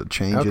solo. There's a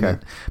change in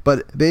it.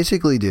 But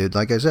basically, dude,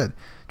 like I said,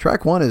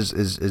 track 1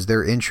 is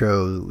their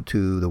intro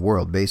to the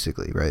world,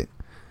 basically, right?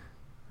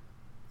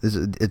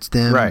 It's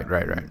them. Right.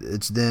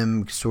 It's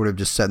them sort of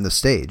just setting the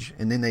stage.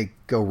 And then they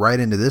go right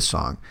into this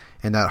song.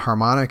 And that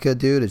harmonica,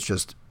 dude, it's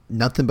just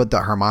nothing but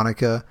the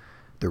harmonica,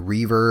 the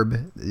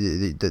reverb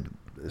that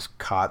is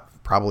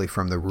caught probably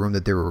from the room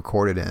that they were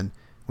recorded in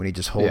when he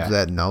just holds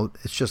that note.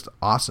 It's just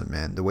awesome,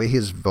 man. The way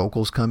his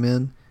vocals come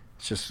in,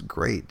 it's just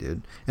great,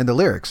 dude. And the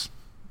lyrics.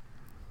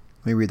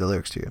 Let me read the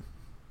lyrics to you.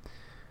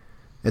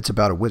 It's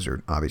about a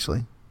wizard,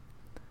 obviously.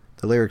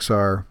 The lyrics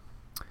are,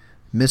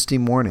 misty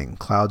morning,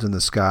 clouds in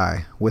the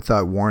sky.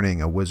 Without warning,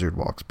 a wizard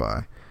walks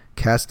by.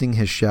 Casting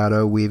his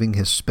shadow, weaving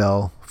his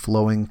spell.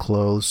 Flowing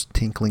clothes,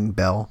 tinkling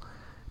bell.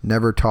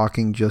 Never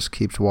talking, just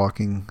keeps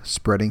walking.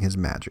 Spreading his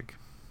magic.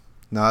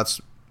 Now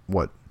that's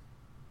what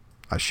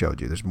I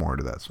showed you. There's more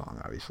to that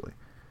song, obviously.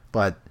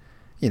 But,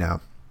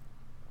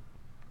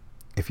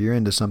 if you're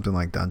into something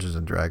like Dungeons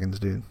and Dragons,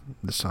 dude,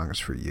 this song is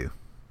for you.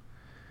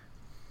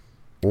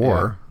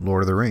 Or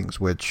Lord of the Rings,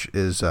 which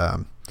is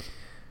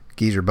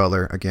Geezer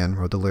Butler, again,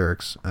 wrote the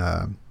lyrics.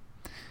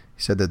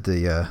 He said that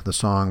the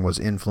song was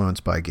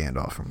influenced by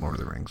Gandalf from Lord of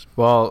the Rings.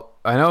 Well,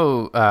 I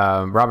know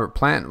Robert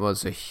Plant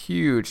was a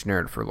huge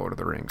nerd for Lord of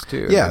the Rings,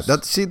 too. Yeah,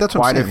 that's what I'm saying.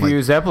 Quite a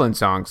few Zeppelin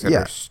songs that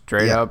are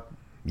straight up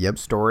Yep.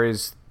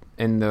 stories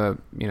in the,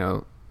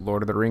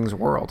 Lord of the Rings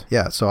world.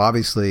 Yeah, so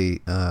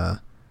obviously,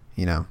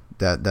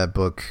 that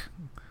book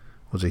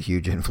was a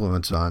huge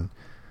influence on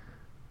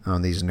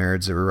these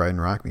nerds that were writing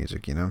rock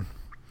music,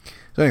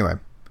 So anyway,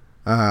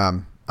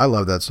 I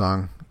love that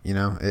song.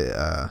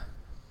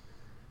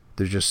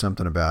 There's just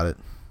something about it.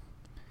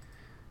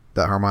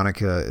 That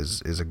harmonica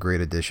is a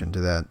great addition to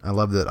that. I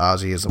love that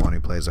Ozzy is the one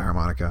who plays the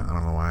harmonica. I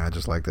don't know why, I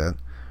just like that.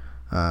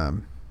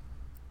 And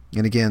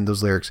again,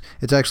 those lyrics.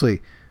 It's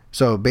actually,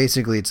 so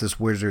basically it's this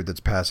wizard that's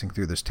passing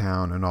through this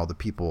town, and all the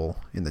people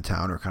in the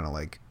town are kind of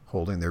like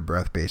holding their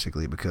breath,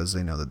 basically, because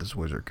they know that this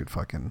wizard could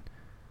fucking,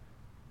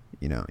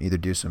 either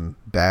do some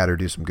bad or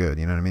do some good.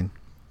 You know what I mean?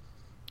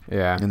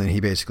 Yeah. And then he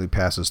basically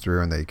passes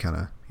through, and they kind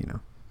of,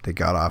 they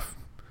got off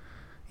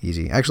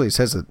easy. Actually, it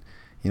says that,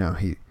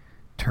 he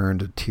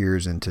turned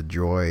tears into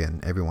joy,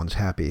 and everyone's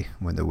happy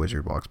when the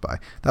wizard walks by.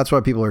 That's why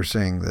people are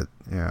saying that,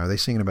 are they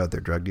singing about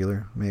their drug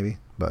dealer? Maybe.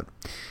 But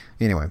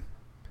anyway.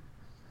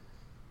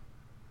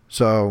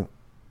 So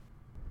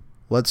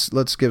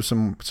let's give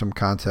some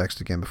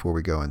context again before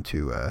we go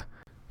into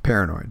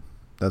Paranoid.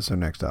 That's their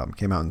next album.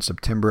 Came out in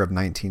September of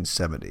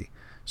 1970.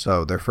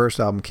 So their first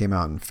album came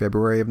out in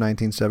February of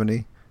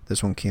 1970.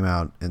 This one came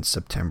out in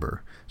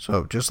September.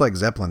 So just like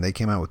Zeppelin, they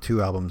came out with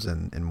 2 albums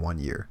in 1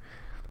 year.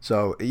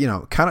 So,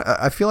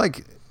 I feel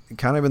like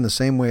kind of in the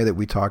same way that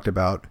we talked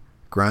about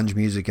grunge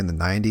music in the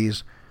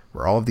 90s,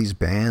 where all of these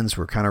bands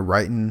were kind of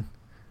writing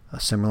a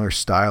similar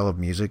style of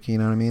music, you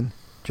know what I mean?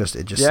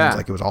 It just seems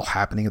like it was all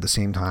happening at the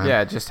same time.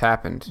 Yeah, it just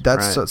happened.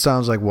 That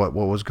sounds like what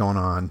was going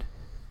on.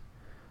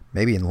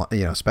 Maybe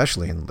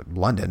especially in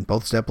London.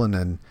 Both Zeppelin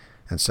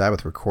and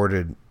Sabbath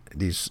recorded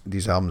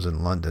these albums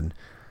in London.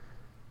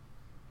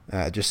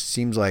 It just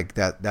seems like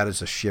that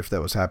is a shift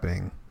that was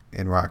happening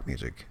in rock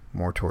music,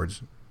 more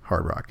towards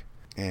hard rock.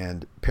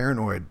 And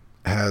Paranoid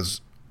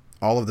has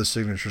all of the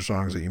signature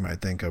songs that you might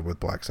think of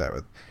with Black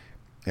Sabbath.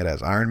 It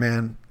has Iron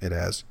Man, it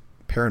has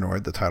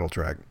Paranoid, the title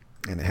track,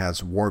 and it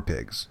has War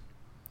Pigs.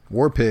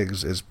 War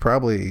Pigs is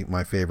probably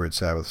my favorite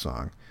Sabbath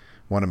song,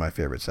 one of my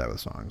favorite Sabbath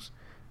songs.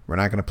 We're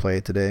not going to play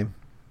it today,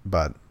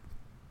 but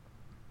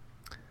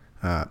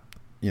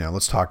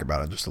let's talk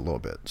about it just a little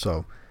bit.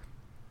 So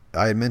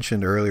I had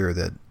mentioned earlier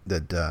that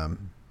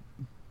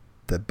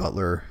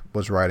Butler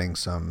was writing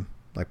some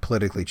like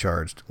politically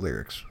charged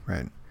lyrics,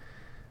 right,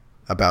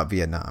 about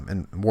Vietnam,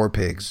 and War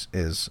Pigs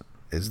is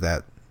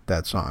that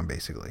song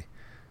basically.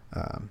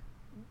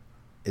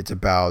 It's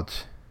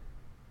about,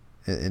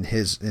 in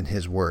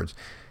his words,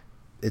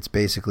 it's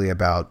basically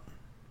about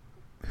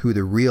who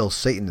the real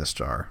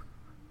Satanists are,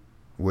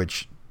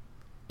 which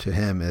to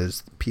him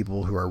is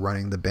people who are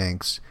running the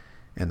banks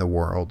and the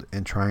world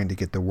and trying to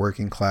get the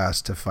working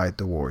class to fight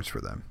the wars for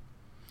them.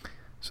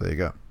 So there you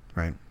go,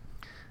 right?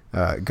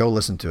 Go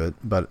listen to it.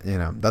 But,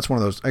 that's one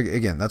of those,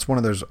 again, that's one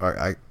of those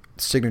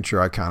signature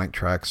iconic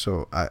tracks.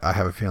 So I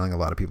have a feeling a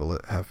lot of people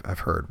have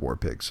heard War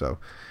Pigs. So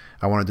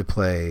I wanted to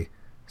play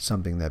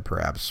something that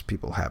perhaps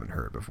people haven't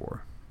heard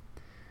before.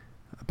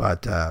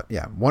 But,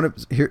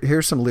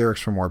 here's some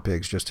lyrics from War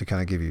Pigs just to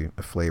kind of give you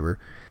a flavor.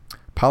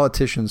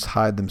 Politicians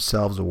hide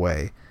themselves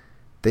away.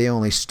 They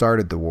only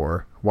started the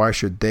war. Why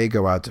should they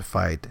go out to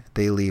fight?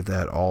 They leave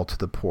that all to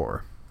the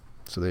poor.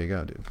 So there you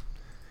go, dude.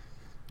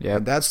 Yeah,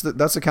 that's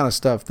the kind of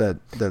stuff that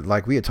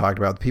like we had talked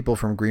about. The people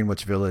from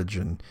Greenwich Village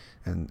and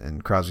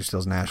Crosby,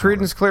 Stills, Nash.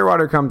 Creedence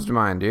Clearwater comes to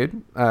mind,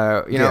 dude.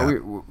 You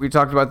know, we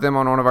talked about them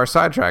on one of our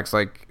sidetracks,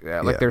 like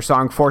their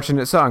song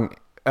 "Fortunate Son."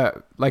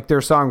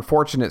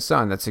 "Fortunate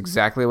Son." That's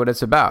exactly what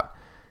it's about.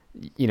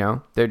 You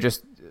know, they're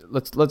just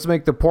let's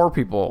make the poor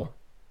people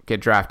get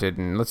drafted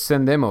and let's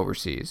send them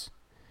overseas.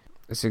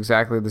 It's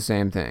exactly the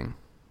same thing.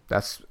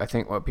 That's, I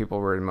think, what people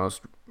were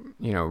most,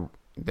 you know,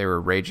 they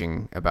were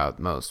raging about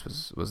most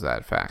was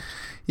that fact.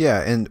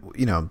 Yeah, and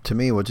you know, to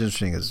me, what's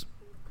interesting is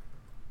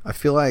I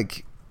feel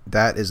like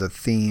that is a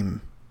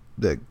theme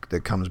that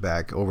comes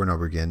back over and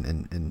over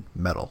again in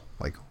metal,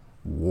 like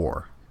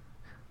war.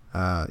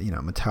 You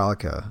know,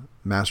 Metallica,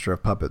 Master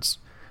of Puppets.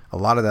 A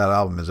lot of that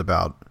album is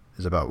about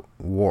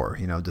war.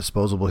 You know,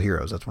 Disposable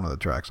Heroes. That's one of the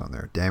tracks on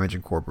there. Damage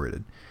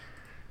Incorporated.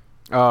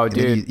 Oh, And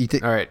dude.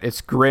 then All right,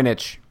 it's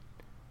Greenwich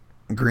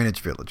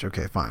Village.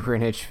 Okay, fine.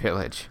 Greenwich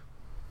Village.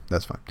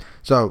 That's fine.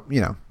 So,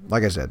 you know,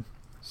 like I said,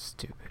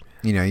 Stupid.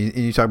 you know,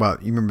 you talk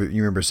about you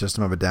remember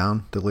System of a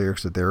Down, the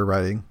lyrics that they were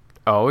writing.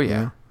 Oh yeah.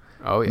 Yeah.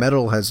 Oh yeah.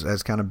 Metal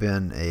has kind of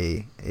been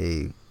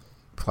a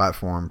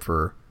platform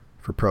for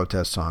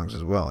protest songs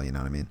as well. You know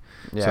what I mean?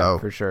 Yeah, so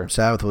for sure.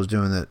 Sabbath was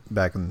doing it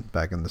back in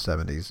the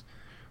 70s,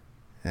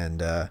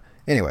 and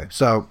anyway,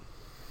 so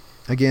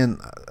again,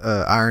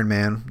 Iron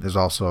Man is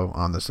also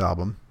on this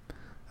album,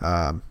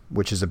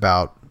 which is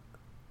about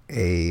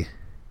a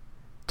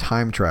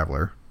time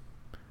traveler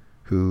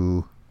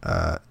who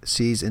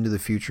sees into the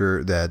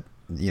future that,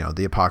 you know,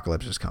 the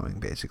apocalypse is coming,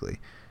 basically.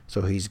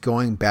 So he's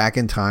going back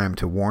in time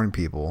to warn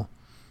people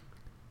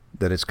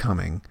that it's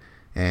coming,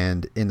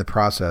 and in the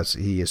process,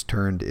 he is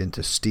turned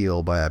into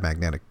steel by a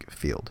magnetic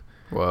field.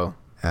 Whoa.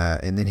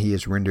 And then he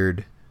is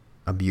rendered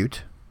a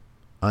mute,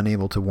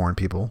 unable to warn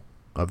people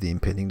of the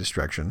impending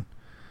destruction.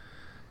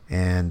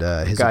 And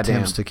his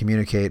attempts to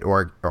communicate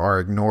are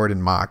ignored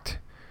and mocked,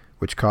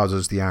 which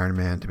causes the Iron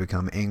Man to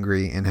become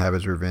angry and have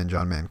his revenge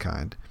on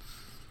mankind,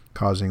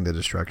 causing the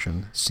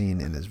destruction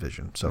seen in his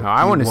vision. So no,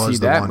 I want to see that movie. He was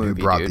the one who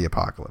brought the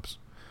apocalypse.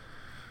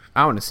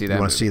 I want to see that. You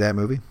want to see that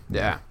movie?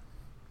 Yeah.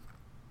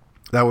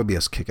 That would be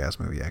a kick-ass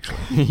movie, actually.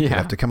 Yeah. You'd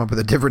have to come up with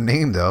a different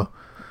name, though.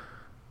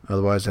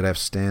 Otherwise, they'd have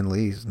Stan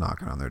Lee's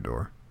knocking on their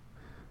door.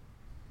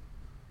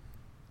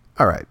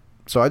 All right.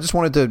 So I just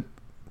wanted to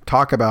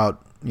talk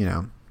about, you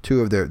know,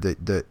 two of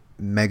the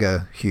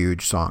mega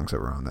huge songs that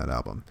were on that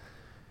album.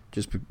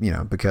 Just, you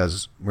know,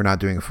 because we're not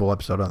doing a full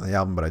episode on the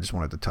album, but I just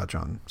wanted to touch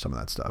on some of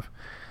that stuff.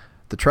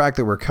 The track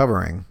that we're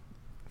covering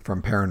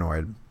from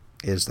Paranoid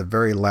is the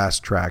very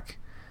last track,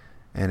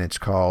 and it's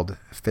called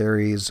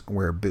Fairies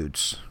Wear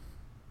Boots.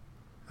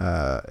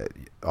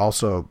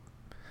 Also,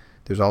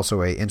 there's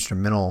also a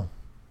instrumental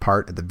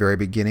part at the very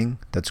beginning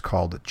that's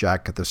called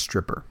Jack the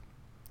Stripper.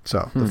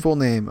 So the full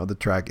name of the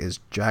track is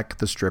Jack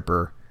the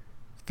Stripper,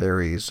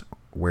 Fairies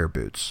Wear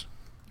Boots.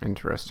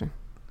 Interesting.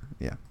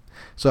 Yeah.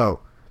 So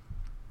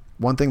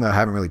one thing that I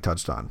haven't really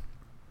touched on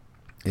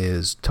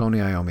is Tony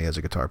Iommi as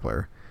a guitar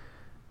player,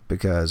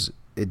 because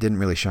it didn't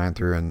really shine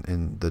through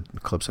in the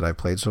clips that I've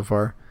played so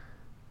far.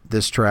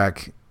 This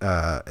track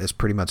is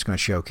pretty much going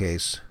to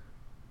showcase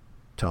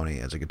Tony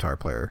as a guitar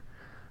player.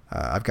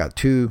 I've got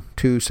two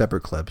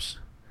separate clips,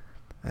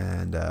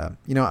 and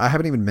you know, I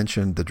haven't even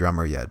mentioned the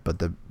drummer yet, but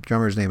the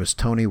drummer's name is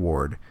Tony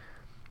Ward.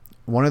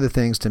 One of the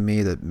things to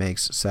me that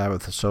makes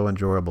Sabbath so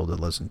enjoyable to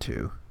listen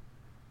to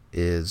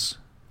is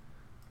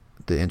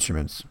the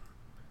instruments.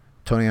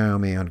 Tony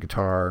Iommi on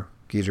guitar,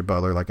 Geezer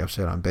Butler, like I've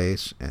said, on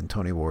bass, and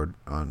Tony Ward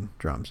on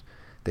drums.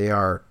 They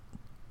are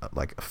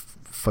like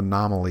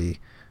phenomenally.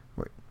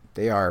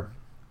 They are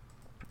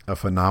a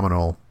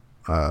phenomenal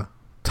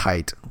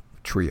tight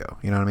trio.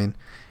 You know what I mean?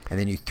 And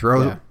then you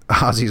throw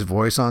Ozzy's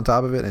voice on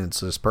top of it, and it's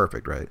just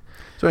perfect, right?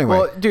 So anyway,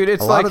 well, dude,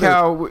 it's like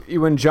how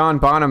when John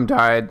Bonham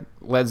died,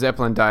 Led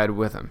Zeppelin died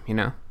with him. You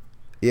know?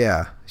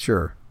 Yeah,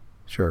 sure.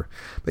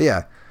 But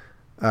yeah,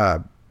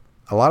 a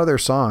lot of their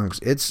songs,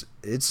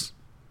 it's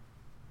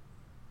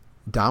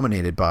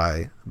dominated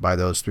by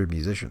those three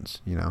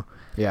musicians. You know?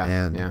 Yeah.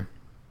 And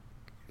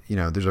you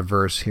know, there's a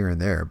verse here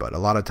and there, but a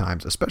lot of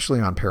times, especially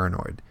on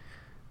Paranoid,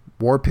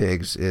 War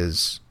Pigs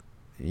is,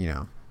 you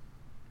know,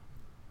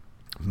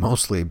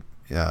 mostly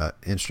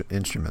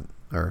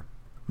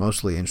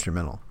mostly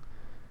instrumental.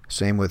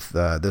 Same with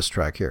this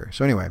track here.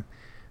 So anyway,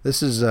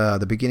 this is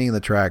the beginning of the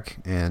track,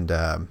 and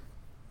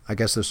I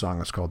guess this song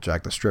is called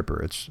Jack the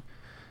Stripper.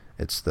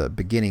 It's the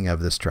beginning of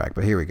this track,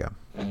 but here we go.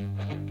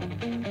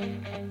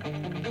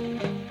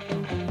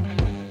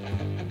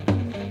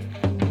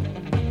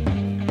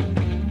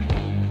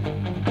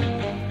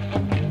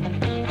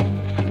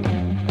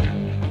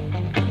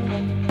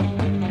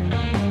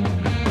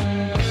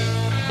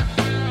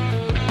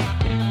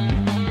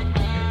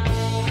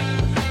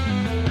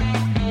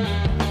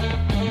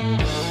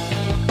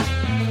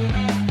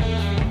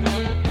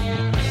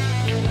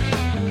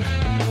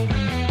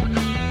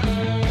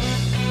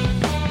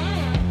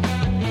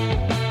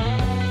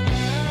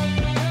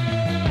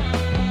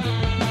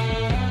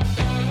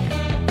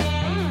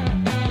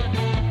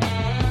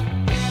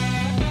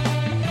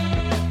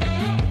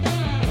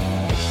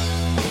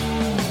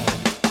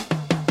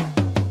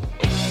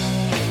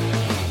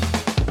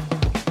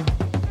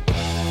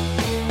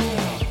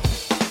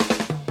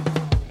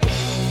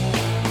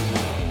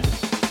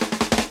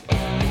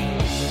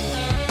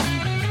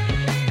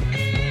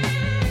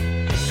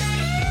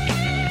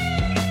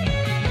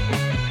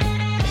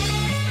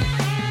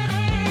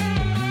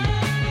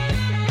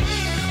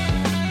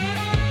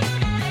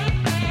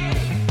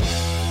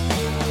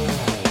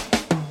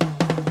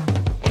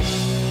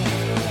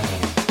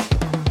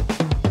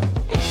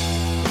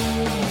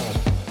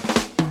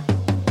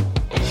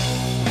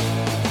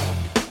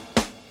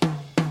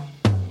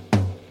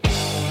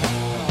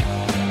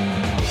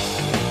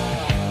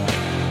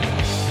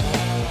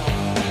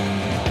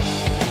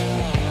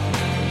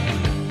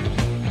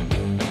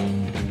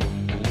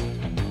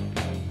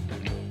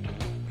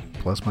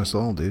 Bless my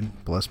soul,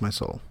 dude. Bless my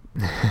soul.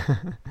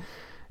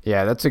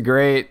 Yeah, that's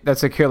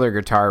a killer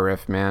guitar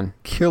riff, man.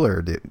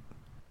 Killer, dude.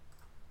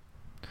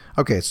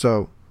 Okay,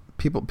 so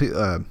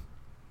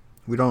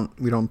we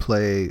don't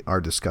play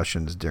our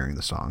discussions during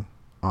the song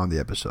on the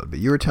episode, but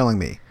you were telling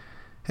me,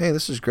 hey,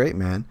 this is great,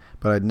 man,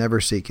 but I'd never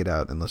seek it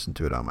out and listen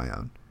to it on my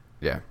own.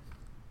 Yeah.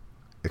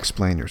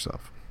 Explain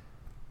yourself.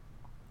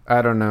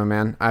 I don't know,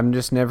 man. I'm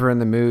just never in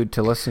the mood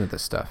to listen to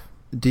this stuff.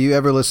 Do you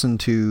ever listen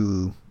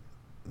to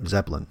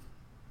Zeppelin?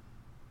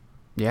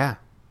 Yeah.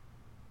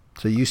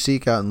 So you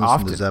seek out and listen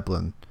Often. to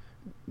Zeppelin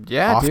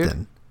Yeah, often,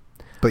 dude.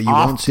 but you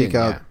Often, won't seek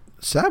out yeah.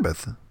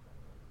 Sabbath.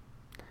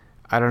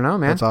 I don't know,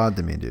 man. That's odd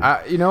to me, dude.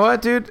 You know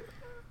what, dude?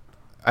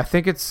 I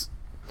think it's...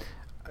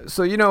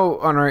 So,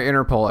 on our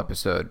Interpol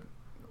episode,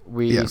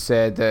 we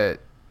said that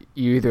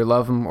you either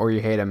love him or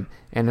you hate him,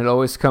 and it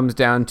always comes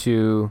down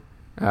to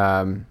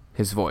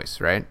his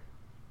voice, right?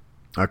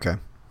 Okay.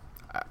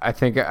 I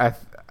think I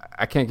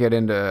can't get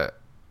into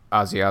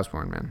Ozzy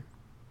Osbourne, man.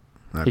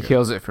 Okay. He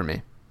kills it for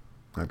me.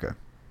 Okay.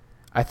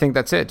 I think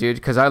that's it, dude,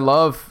 because I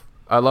love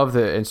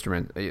the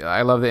instrument.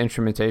 I love the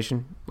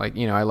instrumentation. Like,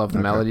 I love the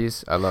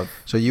melodies. I love...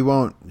 So you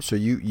won't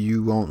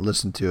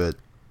listen to it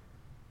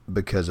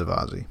because of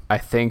Ozzy. I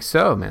think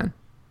so, man.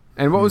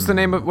 And what's the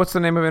name of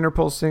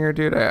Interpol's singer,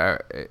 dude?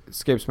 It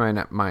escapes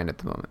my mind at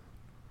the moment.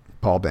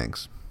 Paul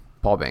Banks.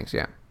 Paul Banks,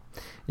 yeah.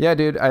 Yeah,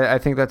 dude, I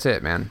think that's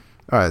it, man.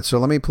 All right, so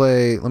let me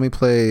play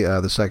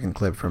the second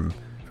clip from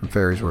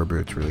Fairies Wear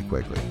Boots really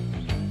quickly.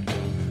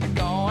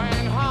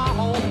 Going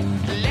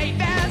home late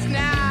last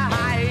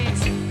night.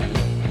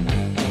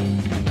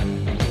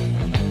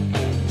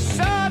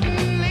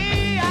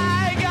 Suddenly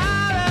I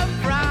got a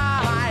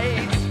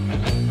fright.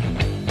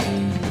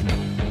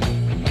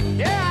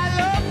 Yeah, I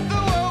looked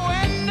through a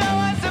window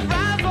and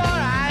surprised what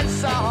I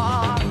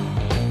saw.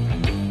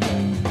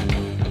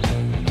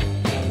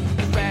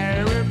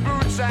 Fairy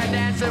boots are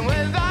dancing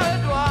with all the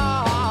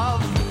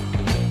dwarves.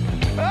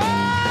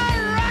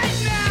 Right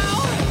now.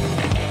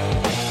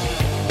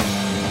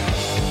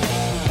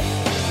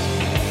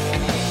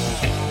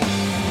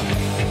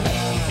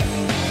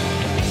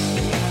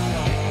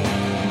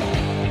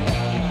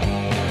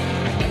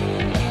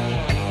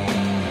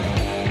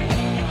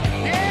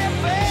 Yeah,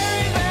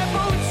 fairies wear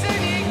boots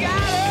and you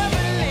gotta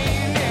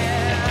believe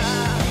it.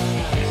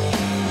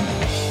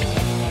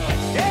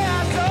 Yeah,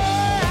 I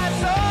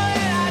saw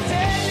it, I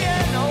tell you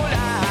no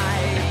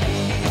lie.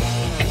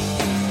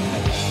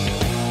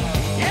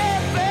 Yeah,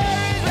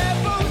 fairies wear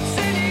boots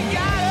and you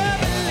gotta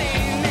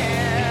believe it.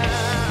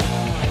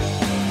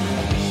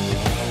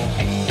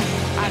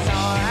 I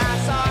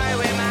saw it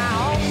with my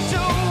own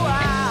two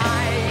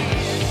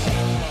eyes.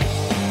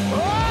 Oh,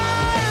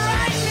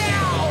 right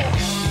now.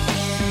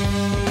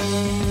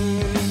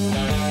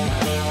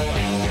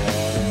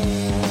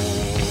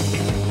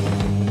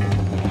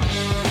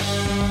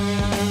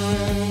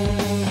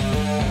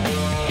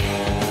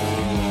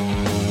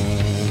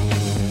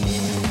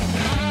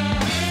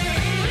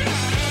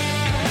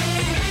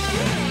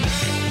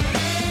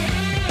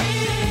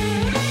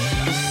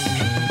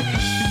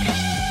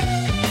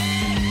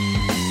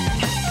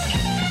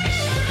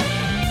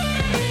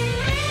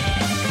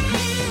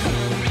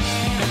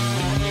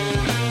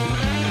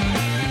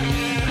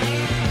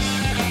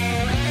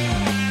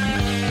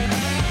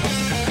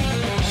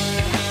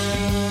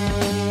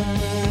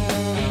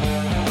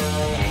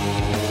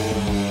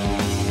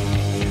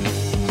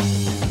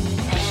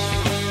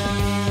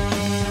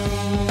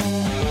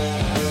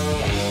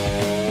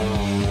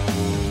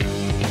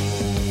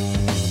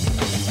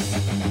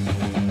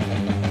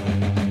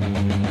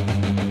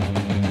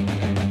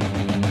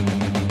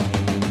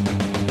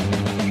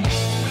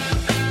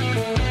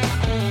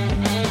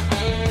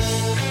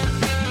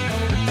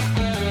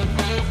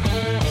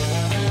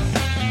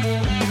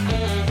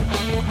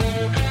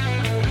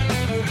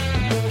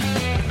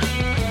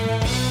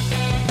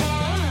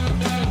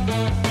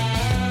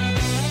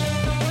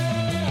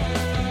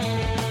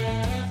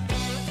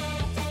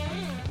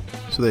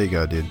 So there you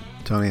go, dude.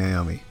 Tony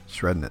Iommi,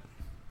 shredding it.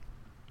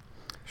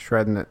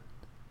 Shredding it.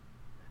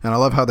 And I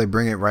love how they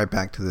bring it right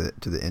back to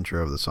the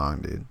intro of the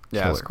song, dude.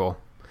 Yeah, that's Killer. cool.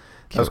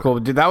 That was cool.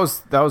 Dude, that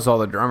was all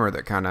the drummer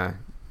that kind of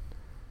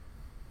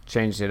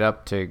changed it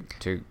up to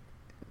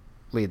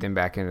lead them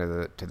back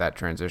into that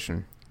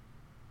transition.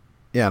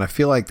 Yeah, and I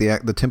feel like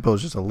the tempo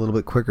is just a little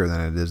bit quicker than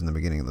it is in the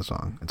beginning of the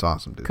song. It's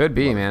awesome, dude. Could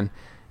be, Love it. man.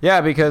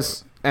 Yeah,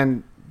 because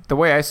and the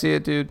way I see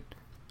it, dude,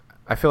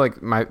 I feel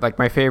like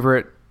my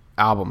favorite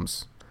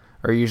albums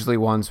are usually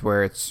ones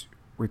where it's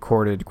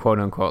recorded quote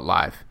unquote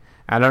live.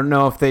 I don't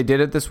know if they did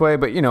it this way,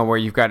 but where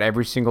you've got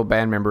every single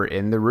band member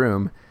in the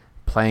room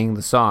playing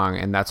the song,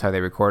 and that's how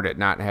they record it,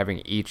 not having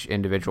each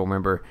individual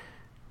member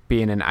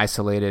be in an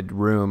isolated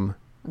room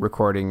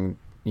recording,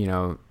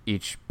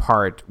 each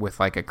part with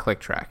like a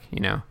click track,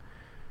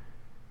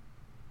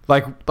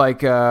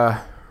 like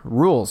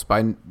Rules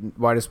by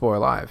Why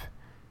Despoil Live.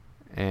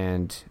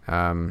 And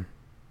I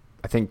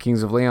think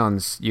Kings of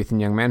Leon's Youth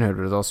and Young Manhood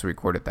was also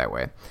recorded that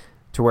way,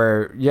 to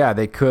where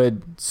they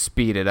could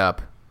speed it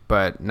up,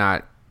 but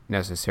not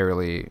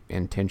necessarily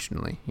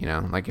intentionally, you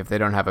know, like if they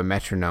don't have a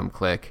metronome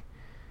click,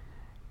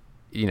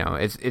 you know,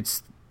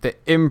 it's the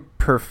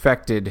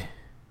imperfected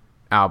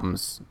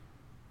albums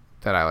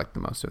that I like the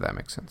most, if that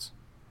makes sense.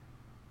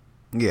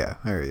 Yeah,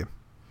 I hear you.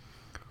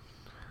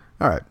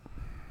 All right.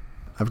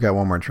 I've got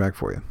one more track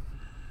for you.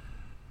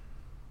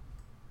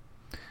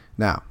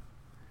 Now,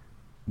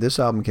 this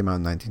album came out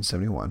in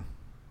 1971.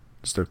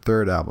 It's their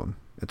third album.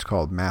 It's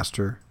called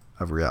Master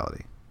of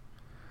Reality.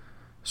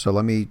 So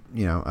let me,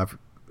 you know, I've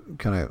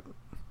kind of...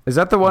 Is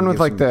that the one with give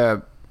like some-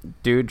 the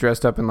dude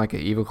dressed up in like an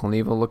Evil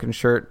Knievel looking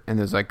shirt and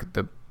there's like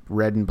the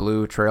red and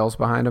blue trails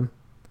behind him?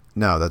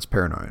 No, that's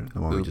Paranoid,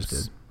 the one we just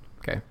Oops. did.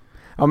 Okay.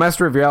 Oh,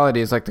 Master of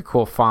Reality is like the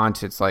cool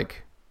font. It's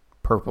like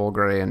purple,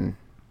 gray, and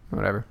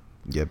whatever.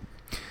 Yep.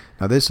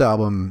 Now, this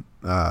album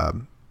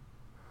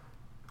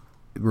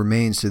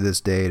remains to this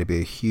day to be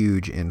a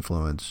huge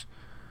influence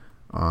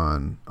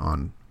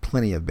on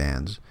plenty of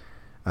bands,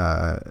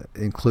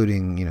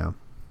 including, you know,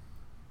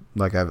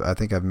 like I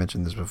think I've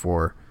mentioned this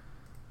before,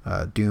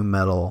 doom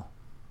metal,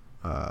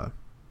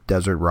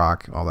 desert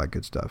rock, all that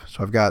good stuff.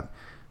 So I've got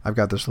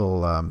this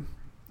little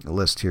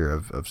list here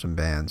of some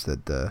bands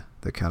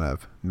that kind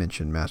of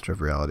mention Master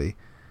of Reality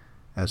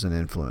as an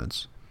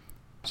influence.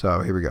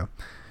 So here we go.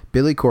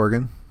 Billy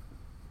Corgan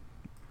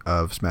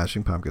of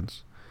Smashing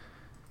Pumpkins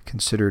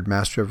considered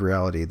Master of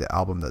Reality the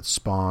album that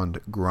spawned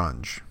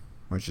grunge,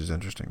 which is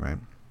interesting, right?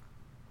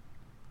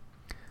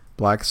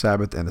 Black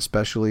Sabbath, and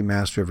especially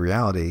Master of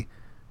Reality,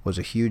 was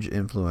a huge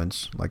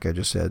influence, like I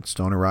just said,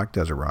 stoner rock,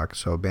 desert rock.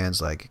 So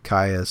bands like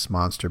Caius,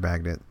 Monster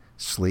Magnet,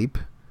 Sleep,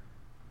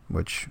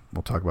 which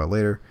we'll talk about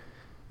later,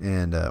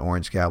 and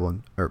Orange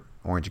Goblin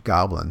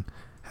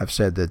have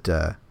said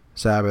that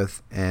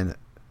Sabbath, and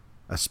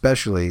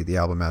especially the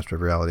album Master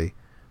of Reality,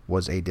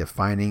 was a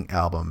defining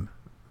album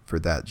for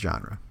that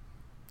genre.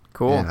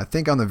 Cool. And I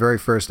think on the very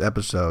first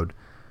episode,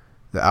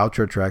 the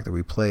outro track that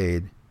we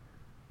played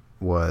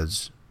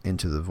was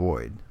Into the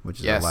Void, which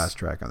is Yes. the last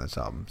track on this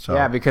album. So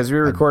yeah, because we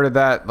recorded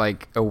that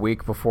like a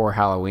week before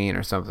Halloween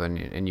or something,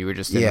 and you were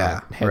just in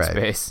Yeah, that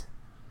headspace.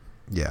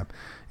 Yeah,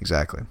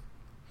 exactly.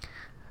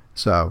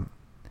 So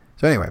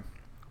anyway,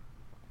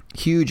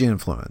 huge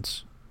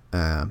influence,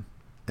 and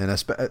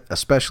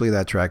especially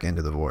that track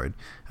Into the Void.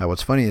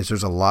 What's funny is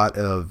there's a lot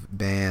of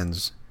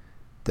bands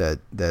that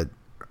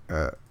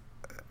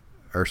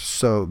are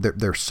so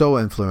they're so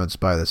influenced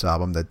by this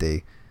album that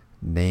they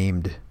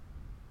named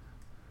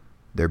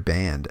their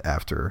band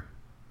after,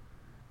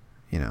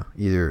 you know,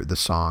 either the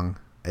song,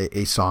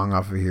 a song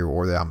off of here,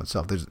 or the album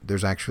itself.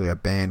 There's actually a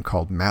band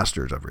called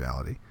Masters of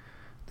Reality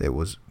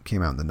that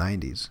came out in the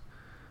 90s.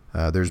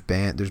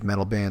 There's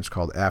metal bands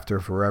called After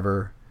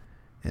Forever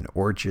and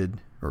Orchid.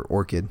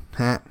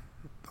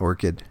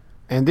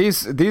 And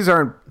these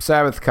aren't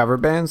Sabbath cover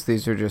bands.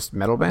 These are just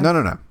metal bands.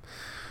 No.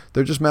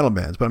 They're just metal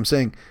bands. But I'm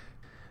saying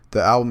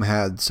the album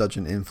had such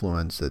an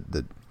influence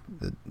that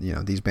you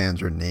know, these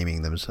bands are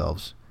naming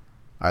themselves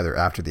either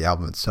after the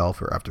album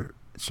itself or after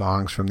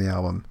songs from the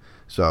album.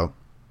 So,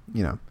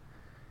 you know,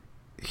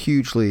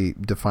 hugely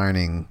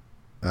defining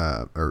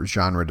or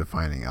genre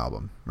defining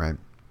album, right?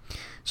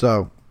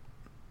 So,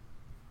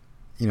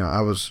 you know,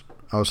 I was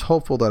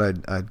hopeful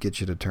that I'd get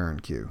you to turn,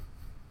 Q.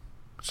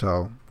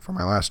 So for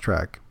my last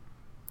track,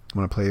 I'm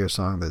gonna play you a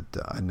song that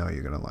I know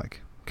you're gonna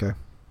like. Okay.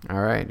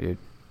 All right, dude.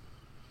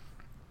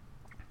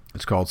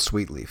 It's called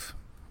Sweet Leaf.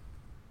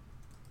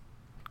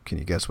 Can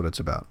you guess what it's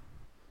about?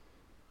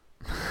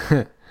 All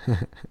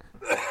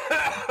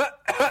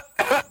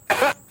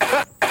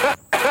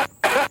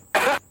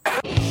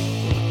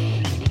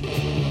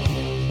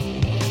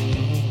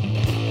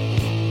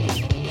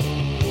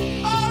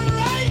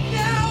right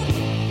now.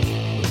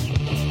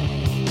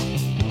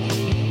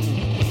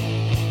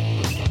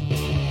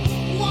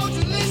 Won't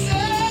you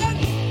listen?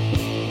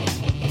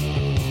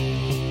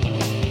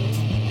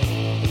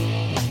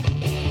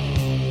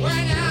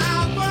 When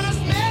I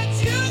first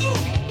met you,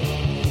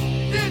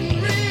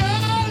 didn't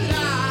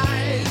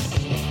realize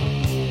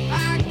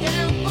I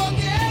can't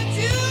forget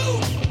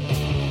you.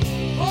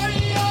 For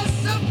your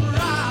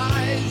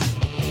surprise,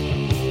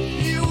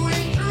 you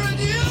introduced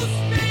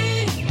me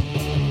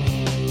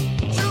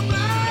to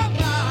my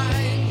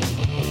mind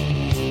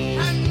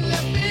and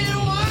left me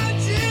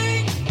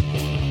watching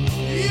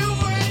you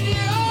and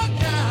your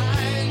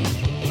kind.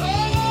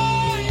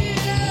 Oh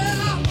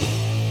yeah.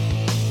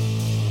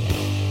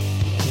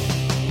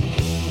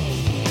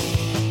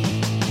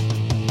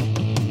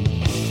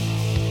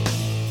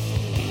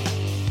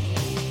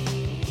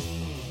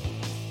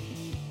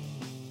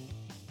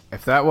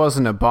 If that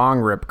wasn't a bong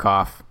rip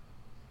cough,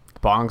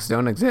 bongs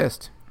don't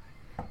exist.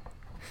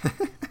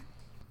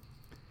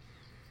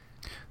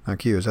 Now,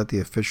 Q, is that the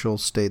official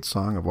state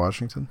song of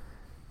Washington?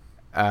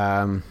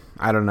 I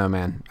don't know,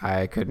 man.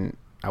 I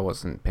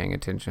wasn't paying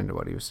attention to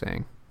what he was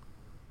saying.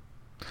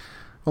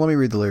 Well, let me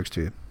read the lyrics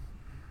to you.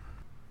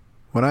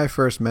 When I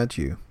first met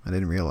you, I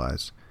didn't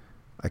realize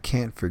I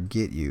can't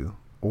forget you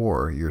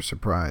or your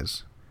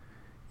surprise.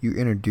 You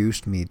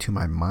introduced me to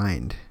my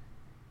mind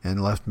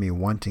and left me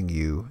wanting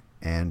you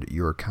and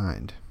your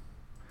kind.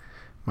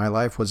 My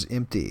life was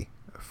empty,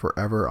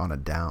 forever on a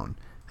down,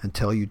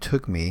 until you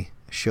took me,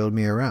 showed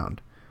me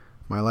around.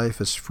 My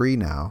life is free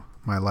now,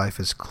 my life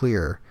is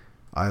clear.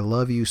 I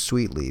love you,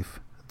 sweet leaf,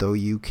 though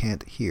you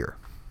can't hear.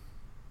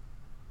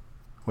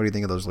 What do you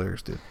think of those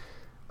lyrics, dude?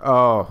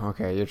 Oh,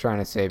 okay. You're trying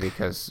to say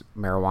because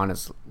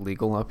marijuana's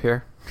legal up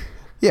here?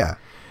 Yeah.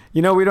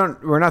 You know,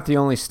 we're not the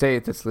only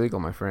state that's legal,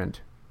 my friend.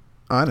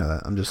 I know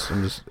that. I'm just,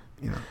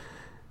 you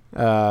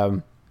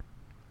know.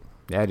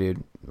 Yeah,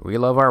 dude. We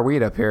love our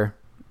weed up here.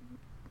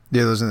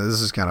 Yeah, this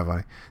is kind of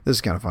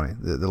funny.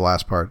 The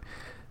last part.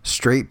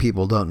 Straight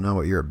people don't know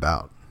what you're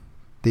about.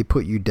 They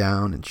put you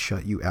down and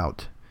shut you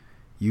out.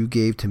 You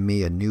gave to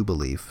me a new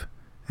belief,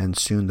 and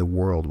soon the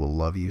world will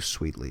love you,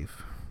 sweet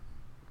leaf.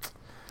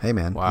 Hey,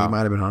 man, Wow. he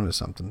might have been onto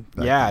something.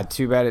 Yeah,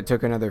 too bad it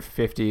took another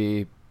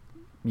 50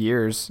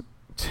 years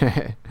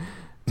to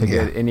Yeah,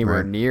 get anywhere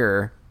right.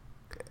 near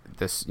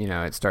this. You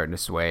know, it's starting to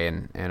sway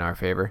in our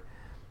favor.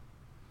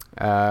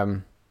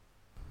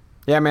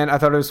 Yeah, man, I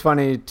thought it was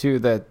funny too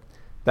that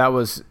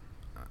was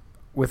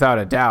without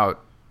a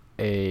doubt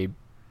a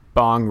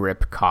bong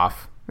rip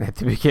cough at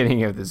the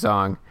beginning of the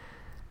song.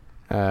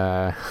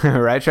 Right,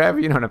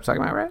 Trav? You know what I'm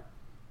talking about, right?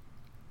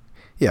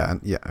 Yeah,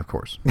 of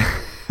course.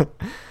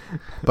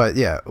 But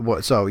yeah,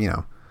 so you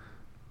know,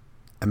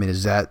 I mean,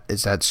 is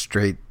that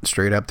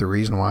straight up the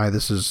reason why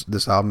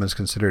this album is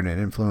considered an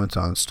influence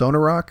on stoner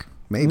rock?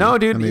 Maybe. No,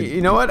 dude. I mean,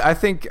 you know what? I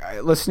think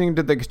listening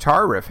to the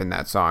guitar riff in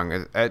that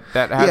song, that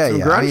had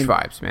some grunge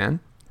vibes,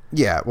 man.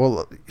 Yeah,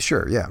 well,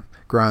 sure, yeah,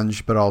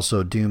 grunge, but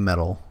also doom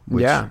metal.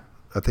 Which Yeah.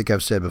 I think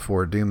I've said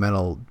before. Doom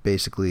metal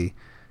basically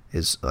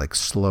is like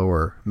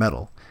slower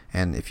metal,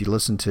 and if you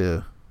listen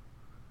to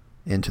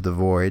Into the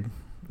Void,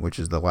 which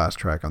is the last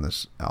track on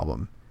this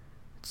album,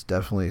 it's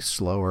definitely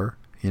slower.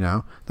 You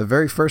know, the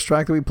very first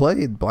track that we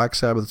played, Black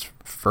Sabbath's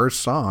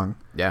first song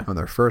Yeah. on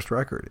their first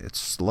record, it's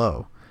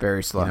slow.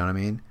 Very slow. You know what I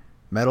mean?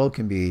 Metal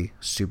can be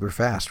super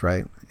fast,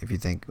 right? If you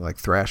think like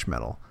thrash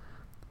metal.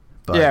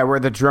 But Yeah, where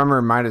the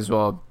drummer might as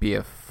well be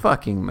a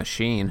fucking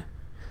machine.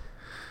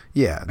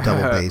 yeah,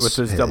 double bass. Which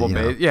is double you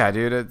know. bass. Yeah,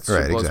 dude, it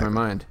Right, blows exactly.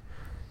 my mind.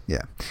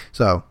 Yeah.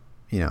 So,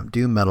 you know,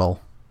 doom metal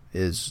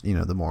is, you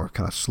know, the more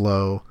kind of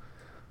slow,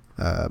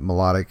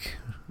 melodic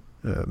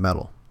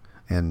metal.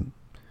 And,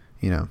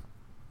 you know,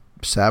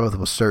 Sabbath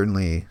was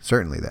certainly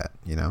that,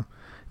 you know.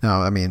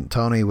 Now, I mean,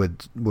 Tony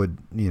would,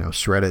 you know,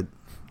 shred it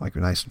like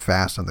nice and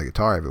fast on the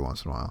guitar every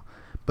once in a while.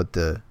 But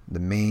the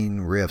main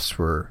riffs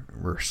were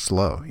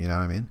slow, you know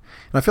what I mean?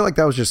 And I feel like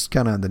that was just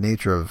kind of the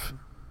nature of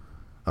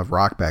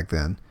rock back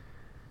then.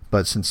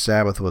 But since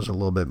Sabbath was a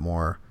little bit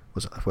more,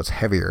 was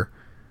heavier,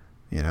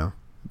 you know,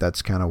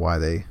 that's kind of why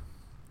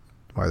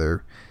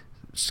they're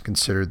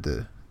considered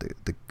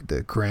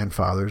the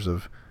grandfathers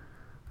of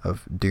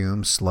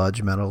doom,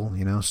 sludge metal,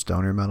 you know,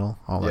 stoner metal,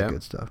 all that Yep.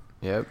 good stuff.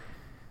 Yep.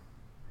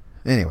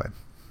 Anyway,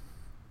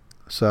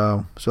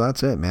 so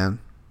that's it, man.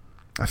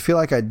 I feel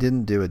like I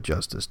didn't do it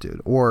justice,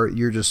 dude. Or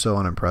you're just so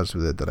unimpressed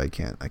with it that I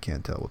can't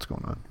tell what's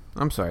going on.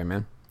 I'm sorry,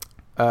 man.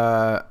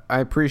 I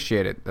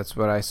appreciate it. That's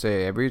what I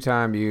say every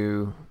time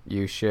you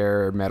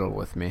share metal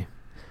with me.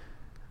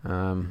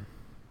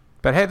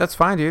 But hey, that's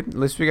fine, dude. At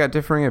least we got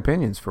differing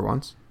opinions for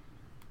once.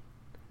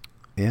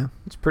 Yeah,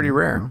 It's pretty Yeah,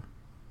 rare well.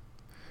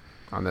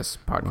 on this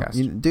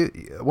podcast.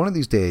 Dude, one of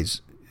these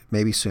days,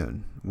 maybe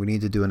soon, we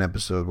need to do an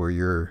episode where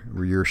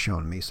you're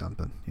showing me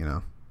something. You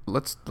know.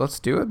 Let's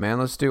do it, man.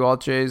 Let's do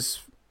Alt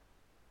J's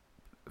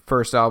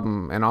first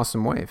album, An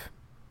Awesome Wave.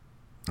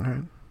 All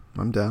right,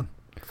 I'm down.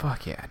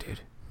 Fuck yeah,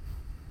 dude.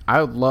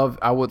 I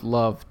would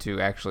love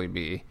to actually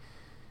be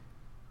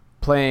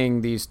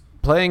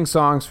playing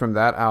songs from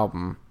that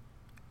album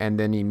and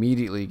then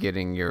immediately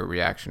getting your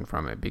reaction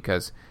from it,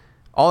 because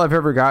all I've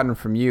ever gotten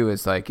from you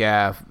is like,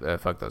 yeah,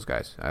 fuck those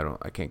guys.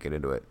 I can't get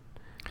into it.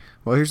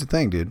 Well, here's the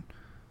thing, dude.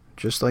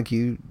 Just like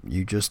you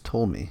just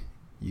told me,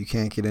 you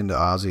can't get into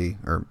Ozzy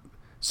or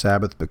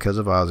Sabbath because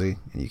of Ozzy,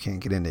 and you can't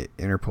get into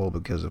Interpol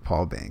because of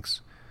Paul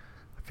Banks.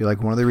 I feel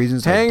like one of the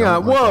reasons. Hang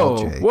on.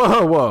 Whoa.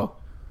 Whoa.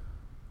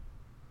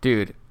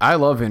 Dude, I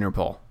love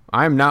Interpol.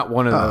 I'm not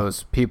one of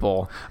those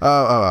people.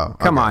 Oh.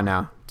 Come okay. on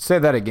now. Say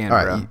that again,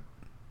 All bro. right.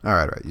 All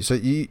right. So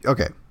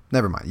okay.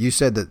 Never mind. You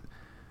said that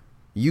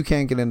you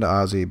can't get into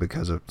Ozzy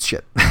because of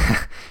shit.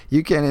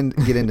 You can't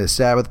get into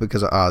Sabbath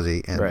because of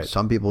Ozzy, and Right.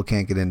 some people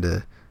can't get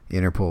into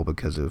Interpol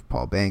because of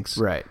Paul Banks.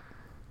 Right.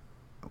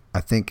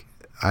 I think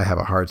I have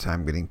a hard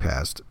time getting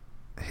past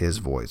his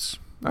voice,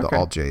 the Okay.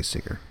 Alt J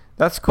singer.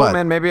 That's cool, But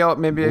man. Maybe I we'll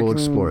can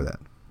explore that.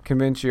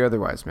 convince you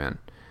otherwise, man.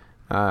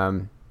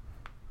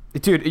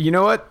 Dude, you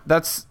know what?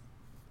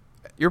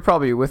 You're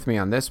probably with me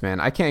on this, man.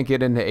 I can't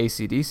get into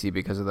AC/DC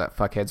because of that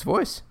fuckhead's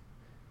voice.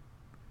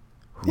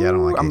 Yeah, I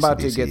don't like I'm about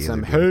to AC/DC get either,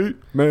 some dude. hate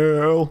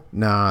mail.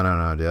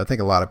 No, dude. I think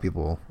a lot of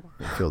people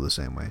feel the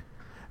same way.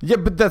 Yeah,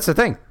 but that's the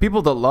thing.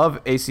 People that love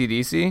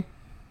AC/DC,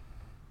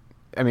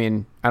 I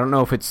mean, I don't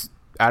know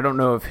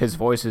if his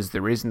voice is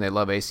the reason they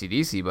love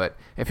AC/DC, but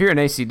if you're an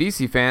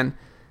AC/DC fan,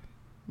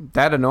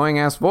 that annoying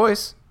ass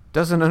voice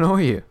doesn't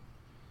annoy you.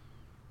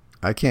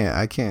 I can't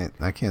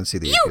see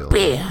the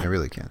appeal. I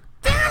really can't.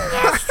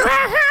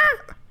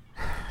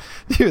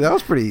 Dude, that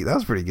was pretty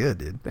good,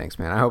 dude. Thanks,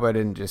 man. I hope I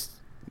didn't just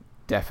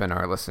deafen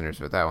our listeners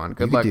with that one.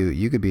 Good You luck.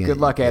 you could be Good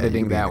luck yeah, you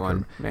editing could be in that the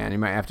one, cover. man. You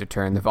might have to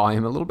turn the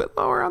volume a little bit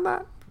lower on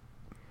that.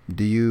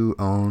 Do you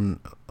own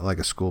like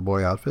a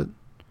schoolboy outfit?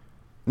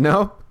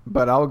 No,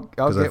 but I'll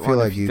 'Cause I get feel one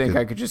like if you you think could-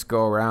 I could just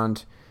go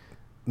around.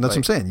 That's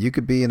what I'm Like- saying. You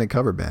could be in a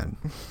cover band.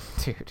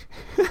 Dude.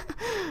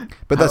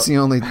 But that's the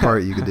only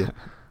part you could do.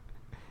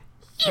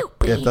 You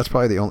Yeah, that's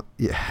probably the only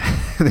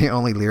the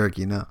only lyric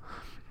you know.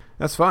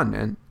 That's fun,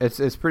 man.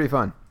 It's pretty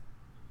fun.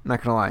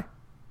 Not gonna lie.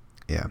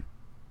 Yeah.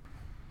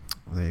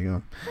 There you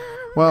go.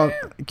 Well,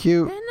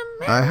 Q,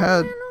 I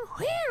had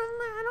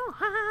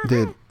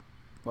dude,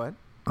 What?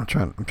 I'm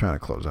trying to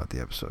close out the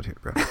episode here,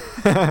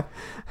 bro.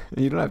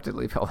 You don't have to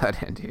leave all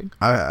that in, dude.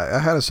 I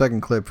had a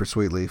second clip for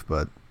Sweet Leaf,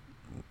 but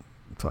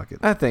fuck it.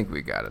 I think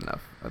we got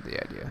enough of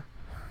the idea.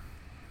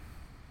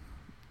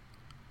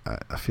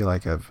 I feel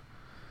like I've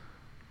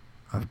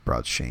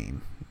brought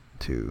shame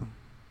to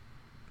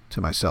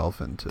myself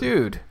and to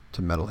Dude,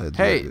 metalheads.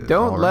 hey, all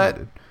don't around, let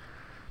dude.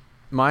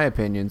 my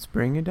opinions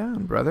bring you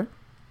down, brother.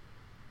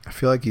 I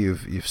feel like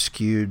you've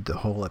skewed the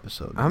whole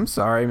episode. I'm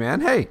sorry,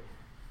 man. Hey,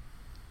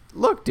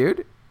 look,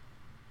 dude.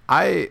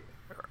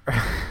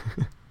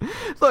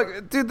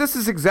 Look, dude, this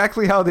is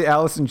exactly how the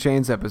Alice in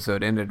Chains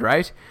episode ended,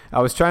 right? I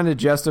was trying to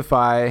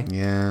justify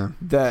Yeah.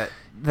 that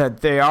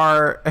they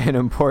are an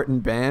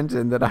important band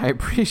and that I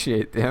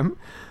appreciate them,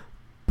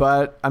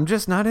 but I'm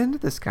just not into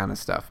this kind of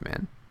stuff,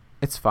 man.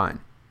 It's fine.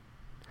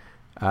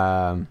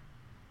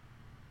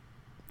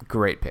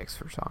 Great picks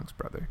for songs,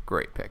 brother.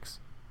 Great picks.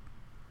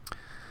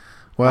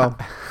 Well,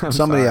 I'm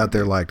somebody sorry, out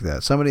there dude. liked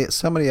that.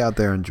 Somebody out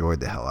there enjoyed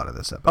the hell out of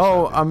this episode.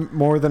 Oh, dude. I'm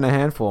more than a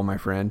handful, my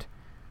friend.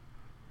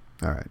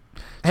 All right.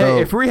 Hey, So,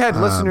 if we had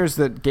listeners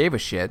that gave a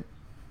shit,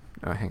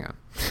 oh, hang on,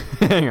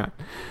 hang on.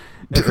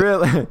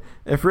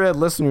 If we had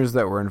listeners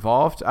that were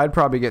involved, I'd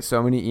probably get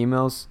so many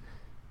emails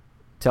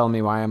telling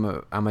me why I'm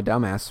a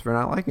dumbass for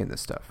not liking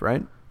this stuff,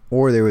 right?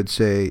 Or they would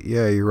say,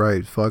 "Yeah, you're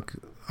right. Fuck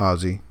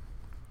Ozzy."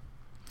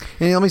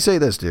 And let me say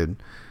this, dude.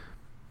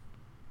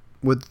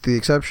 With the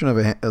exception of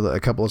a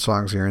couple of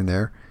songs here and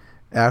there,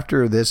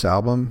 after this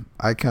album,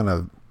 I kind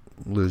of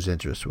lose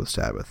interest with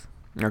Sabbath.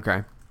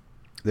 Okay.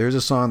 There's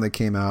a song that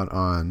came out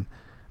on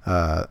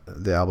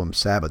the album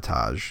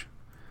Sabotage,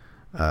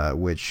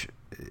 which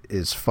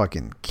is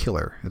fucking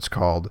killer. It's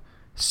called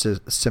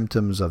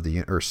Symptom of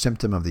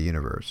the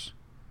Universe.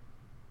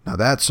 Now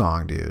that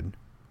song, dude,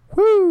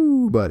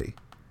 woo, buddy.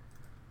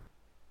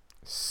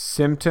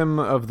 Symptom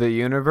of the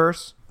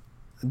Universe.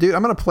 Dude,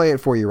 I'm gonna play it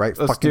for you right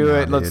Let's fucking do now,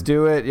 it. Let's dude.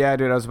 do it. Yeah,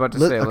 dude. I was about to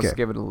say. Let's okay.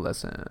 give it a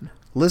listen.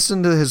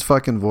 Listen to his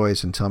fucking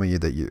voice and tell me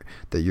that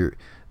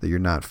you're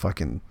not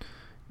fucking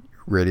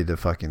ready to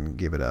fucking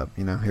give it up.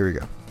 You know, here we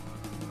go.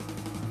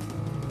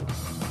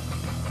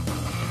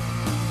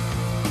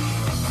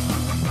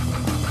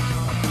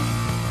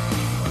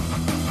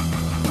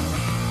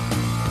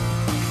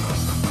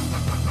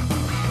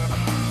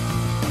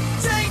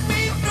 Take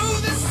me through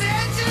the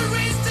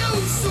centuries to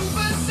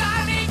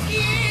supersonic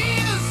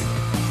years.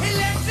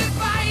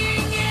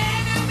 Electrifying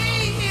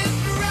enemy is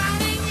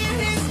drowning in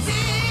his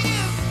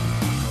tears.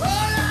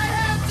 All I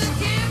have to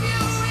give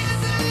you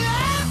is a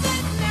love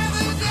that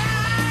never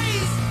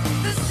dies.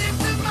 The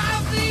symptom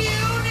of the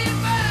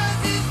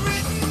universe is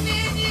written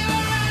in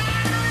your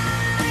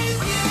eyes.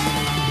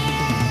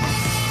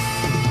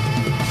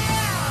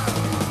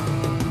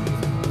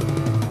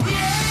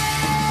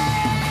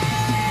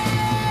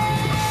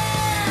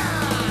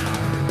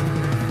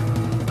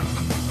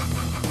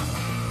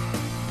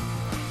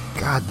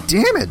 God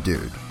damn it,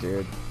 dude.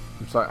 Dude,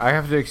 I'm sorry. I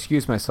have to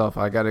excuse myself.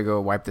 I gotta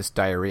go wipe this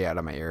diarrhea out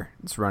of my ear.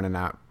 It's running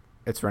out.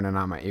 It's running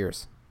out my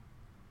ears.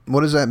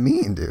 What does that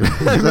mean, dude? Does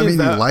that mean means you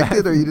that- liked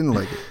it or you didn't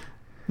like it?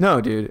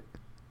 No, dude.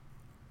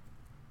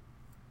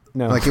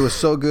 No. Like it was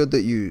so good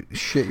that you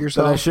shit Did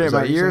yourself? I shit Is that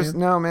my what you're ears? saying?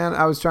 No, man.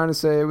 I was trying to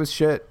say it was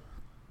shit.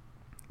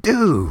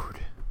 Dude.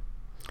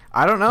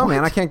 I don't know,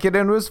 man. What? I can't get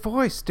into his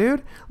voice,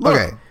 dude. Look,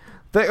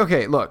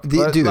 Okay. look. The-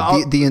 let, dude,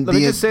 I'll- the- let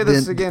me the- just say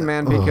this the- again,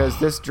 man, because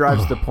this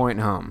drives the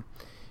point home.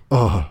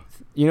 Oh.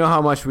 You know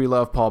how much we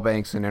love Paul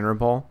Banks and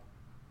Interpol?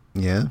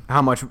 Yeah.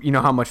 How much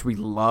we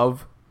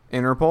love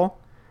Interpol?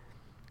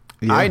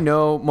 Yeah. I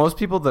know most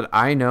people that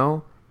I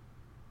know,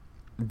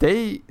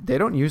 they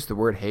don't use the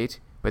word hate,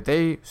 but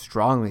they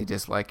strongly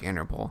dislike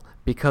Interpol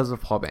because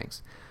of Paul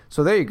Banks.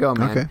 So there you go,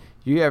 man. Okay.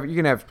 You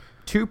can have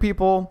two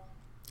people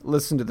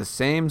listen to the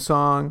same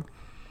song,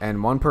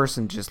 and one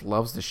person just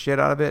loves the shit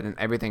out of it and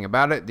everything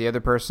about it. The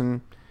other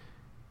person,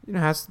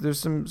 there's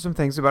some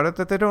things about it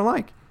that they don't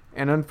like.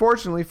 And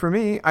unfortunately for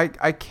me, I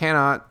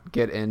cannot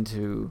get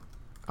into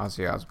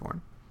Ozzy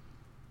Osbourne.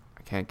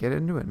 I can't get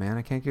into it, man.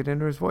 I can't get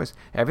into his voice.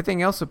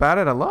 Everything else about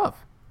it, I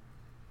love.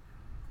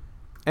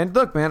 And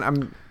look,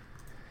 man,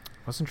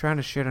 wasn't trying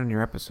to shit on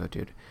your episode,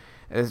 dude.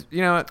 It's, All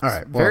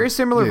right, well, very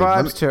similar dude,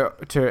 let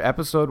vibes to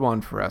episode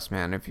 1 for us,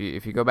 man. If you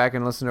go back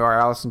and listen to our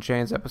Alice in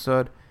Chains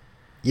episode,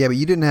 Yeah, but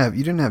you didn't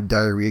have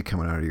diarrhea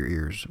coming out of your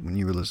ears when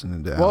you were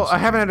listening to well, Alice I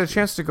in haven't had a Chains.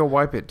 chance to go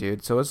wipe it,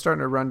 dude. So it's starting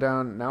to run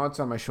down. Now it's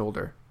on my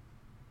shoulder.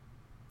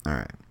 All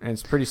right. And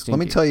it's pretty stinky.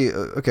 Let me tell you.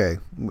 Okay,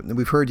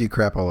 we've heard you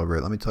crap all over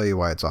it. Let me tell you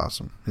why it's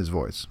awesome. His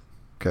voice.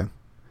 Okay.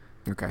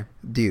 Okay.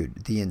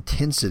 Dude, the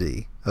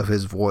intensity of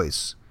his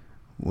voice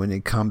when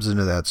it comes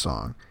into that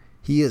song,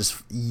 he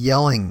is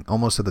yelling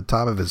almost at the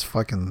top of his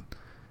fucking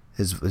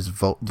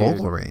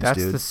vocal range, that's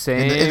dude. the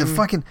same. And the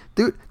fucking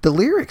dude, the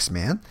lyrics,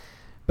 man.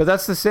 But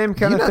that's the same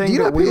kind Do of you thing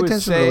not that pay we would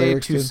attention to the say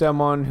lyrics, to dude?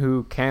 someone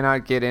who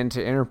cannot get into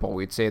Interpol.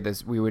 We'd say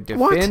this. We would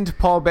What? defend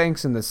Paul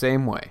Banks in the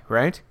same way,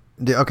 right?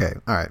 Okay,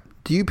 all right.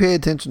 Do you pay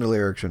attention to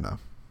lyrics or no?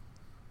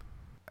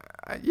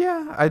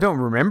 Yeah, I don't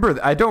remember.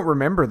 I don't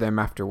remember them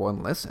after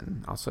one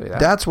listen. I'll say that.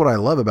 That's what I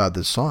love about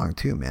this song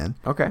too, man.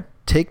 Okay.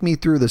 Take me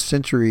through the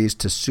centuries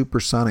to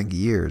supersonic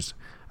years.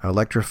 Our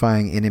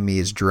electrifying enemy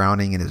is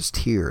drowning in his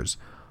tears.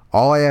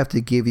 All I have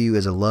to give you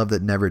is a love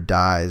that never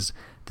dies.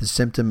 The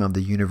symptom of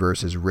the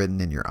universe is written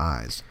in your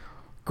eyes.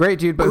 Great,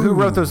 dude. But who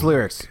wrote those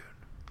lyrics?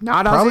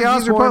 Not Probably Ozzy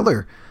Geezer Osbourne.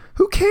 Butler.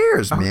 Who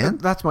cares, Oh, man?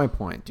 That's my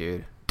point,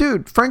 dude.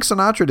 Dude, Frank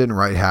Sinatra didn't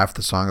write half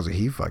the songs that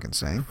he fucking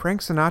sang.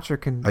 Frank Sinatra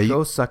can Are you-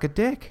 go suck a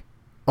dick.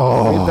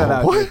 Oh, Leave that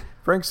out, what? dude.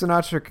 Frank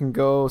Sinatra can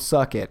go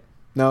suck it.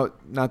 No,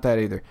 not that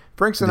either.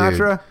 Frank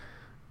Sinatra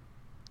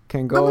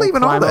can go. I'm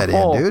leaving all climb a that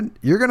pole. in, dude.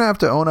 You're gonna have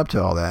to own up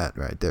to all that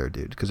right there,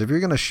 dude. Because if you're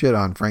gonna shit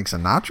on Frank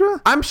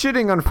Sinatra, I'm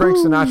shitting on Frank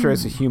Sinatra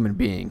as a human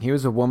being. He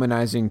was a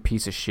womanizing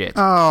piece of shit.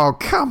 oh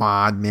come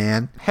on,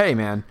 man. Hey,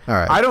 man. All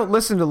right. I don't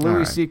listen to Louis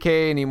right.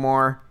 C.K.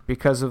 anymore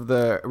because of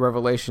the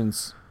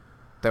revelations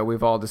that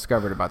we've all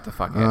discovered about the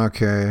fuckhead.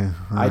 Okay,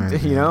 all right,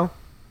 you man. know.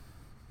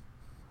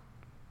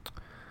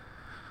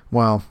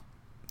 Well,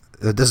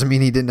 that doesn't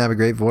mean he didn't have a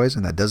great voice,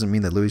 and that doesn't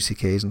mean that Louis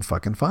C.K. isn't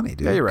fucking funny,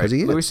 dude. Yeah, you're right. 'Cause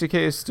he is. Louis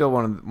C.K. is still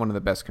one of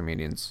the best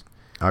comedians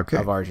Okay.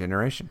 of our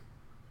generation.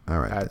 All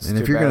right. That's And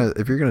if too you're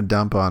bad. gonna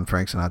dump on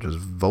Frank Sinatra's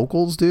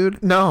vocals,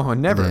 dude, No,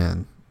 never.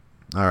 then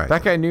all right.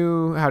 That guy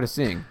knew how to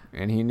sing,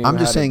 and he knew. I'm how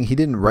just to saying he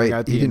didn't bring write.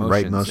 out He the didn't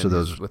write emotions most of in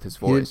those with his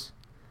he didn't- voice.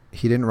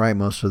 He didn't write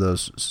most of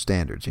those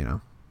standards, you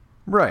know.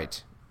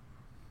 Right.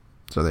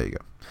 So there you go.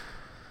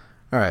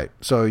 All right.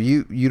 So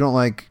you don't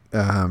like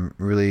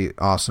really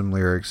awesome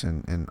lyrics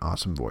and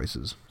awesome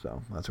voices.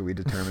 So that's what we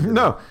determined. today.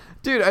 No,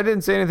 dude, I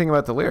didn't say anything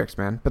about the lyrics,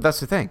 man. But that's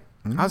the thing.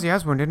 Hmm? Ozzy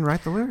Osbourne didn't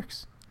write the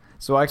lyrics,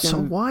 so I can. So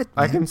what,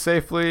 I man? can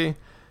safely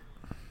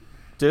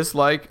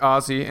dislike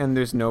Ozzy, and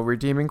there's no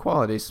redeeming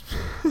qualities.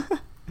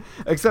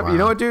 Except, you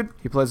know Wow. what, dude?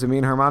 He plays a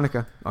mean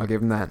harmonica. I'll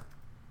give him that.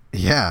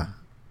 Yeah,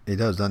 he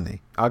does, doesn't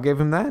he? I'll give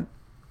him that.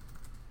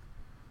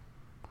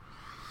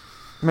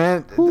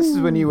 Man, this is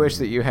when you wish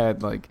that you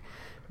had like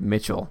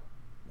Mitchell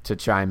to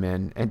chime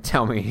in and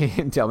tell me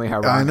how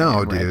wrong I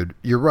know, am, right? dude.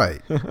 You're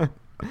right.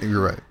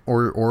 You're right.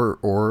 Or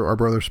our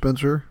brother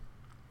Spencer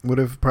would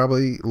have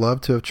probably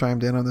loved to have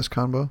chimed in on this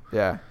combo.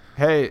 Yeah.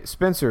 Hey,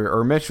 Spencer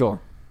or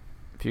Mitchell,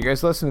 if you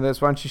guys listen to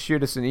this, why don't you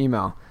shoot us an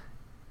email?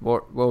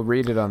 We'll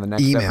read it on the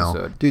next Email,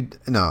 episode. dude.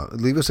 No,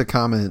 leave us a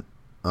comment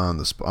on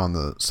the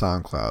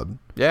SoundCloud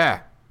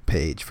Yeah.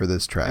 page for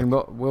this track. And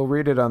we'll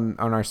read it on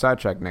our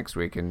sidetrack next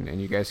week, and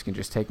you guys can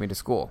just take me to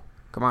school.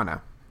 Come on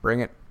now.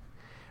 Bring it.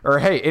 Or,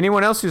 hey,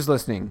 anyone else who's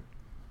listening,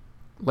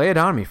 lay it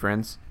on me,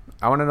 friends.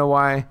 I want to know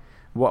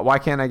why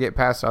can't I get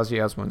past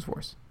Ozzy Osbourne's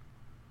voice?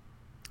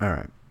 All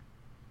right.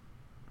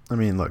 I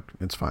mean, look,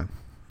 it's fine.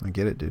 I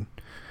get it, dude.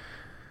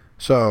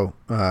 So,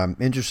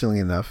 interestingly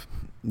enough,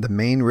 the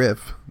main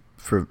riff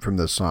from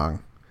this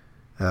song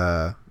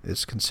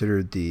is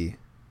considered the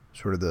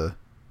sort of the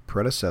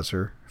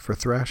predecessor for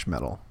thrash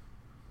metal.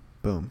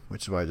 Boom,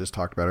 which is what I just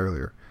talked about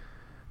earlier.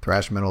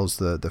 Thrash metal is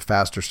the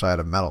faster side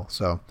of metal.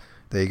 So,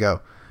 there you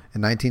go. In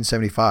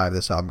 1975,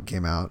 this album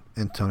came out,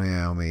 and Tony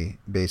Iommi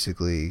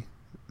basically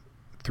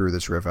threw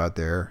this riff out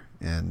there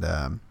and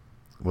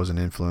was an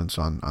influence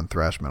on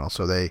thrash metal.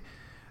 So they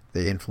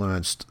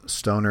influenced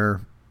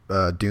stoner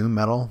doom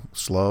metal,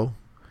 slow,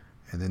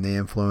 and then they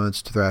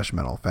influenced thrash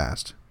metal,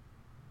 fast.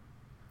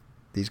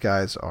 These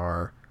guys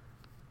are,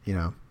 you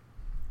know,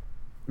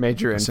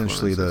 Major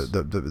essentially influences.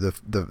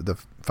 the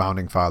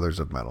founding fathers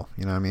of metal.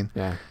 You know what I mean?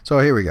 Yeah. So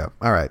here we go.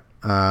 All right.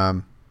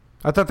 I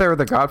thought they were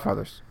the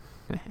Godfathers.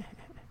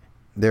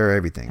 They're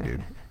everything,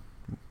 dude.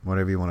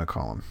 Whatever you want to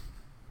call them.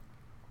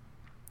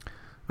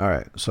 All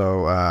right.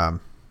 So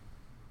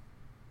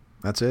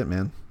that's it,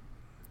 man.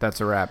 That's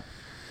a wrap.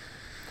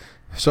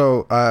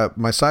 So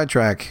my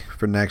sidetrack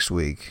for next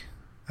week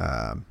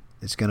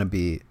is going to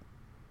be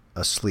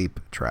a Sleep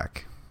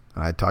track.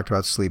 I talked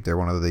about Sleep. They're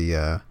one of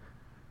the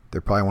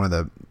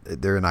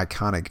they're an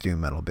iconic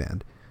doom metal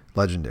band,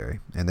 legendary,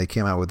 and they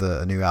came out with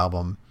a new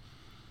album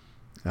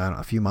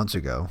a few months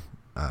ago.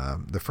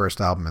 The first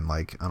album in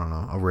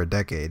over a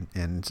decade,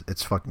 and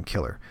it's fucking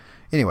killer.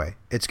 Anyway,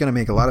 it's going to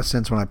make a lot of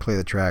sense when I play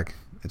the track.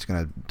 It's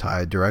going to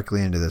tie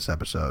directly into this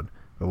episode,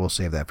 but we'll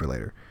save that for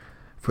later.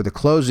 For the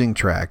closing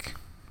track,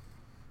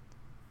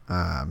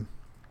 I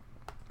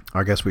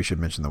guess we should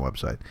mention the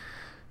website.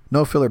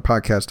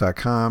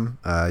 NoFillerPodcast.com.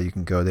 You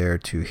can go there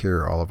to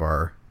hear all of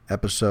our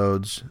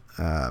episodes.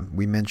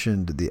 We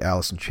mentioned the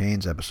Alice in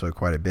Chains episode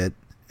quite a bit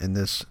in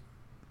this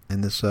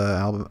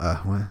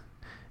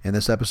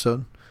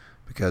episode,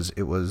 because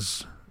it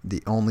was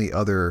the only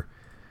other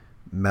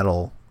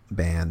metal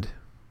band,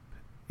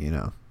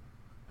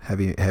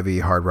 heavy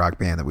hard rock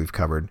band that we've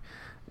covered.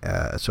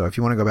 So if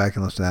you want to go back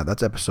and listen to that,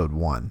 that's episode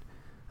 1.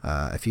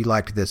 If you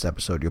liked this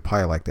episode, you'll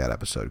probably like that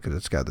episode because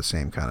it's got the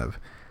same kind of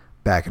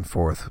back and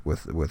forth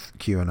with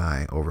Q and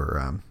I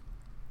over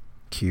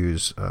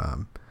Q's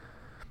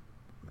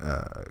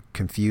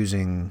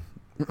confusing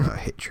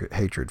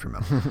hatred for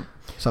metal.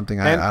 Something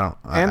I don't.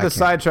 And the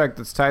sidetrack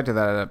that's tied to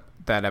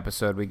that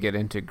episode, we get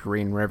into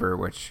Green River,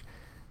 which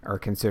are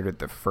considered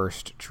the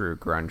first true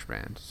grunge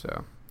band.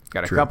 So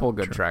got a couple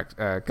good tracks,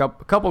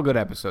 couple good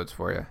episodes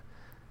for you.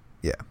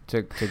 Yeah,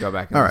 to go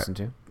back and listen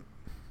to.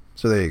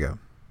 So there you go.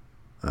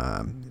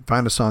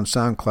 Find us on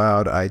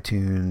SoundCloud,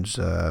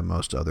 iTunes,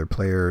 most other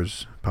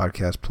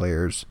podcast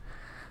players.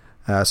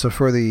 So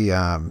for the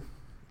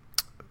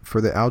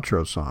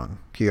outro song,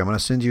 Q, I'm going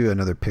to send you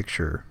another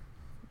picture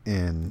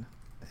in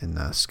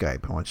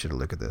Skype. I want you to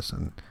look at this,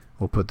 and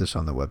we'll put this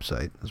on the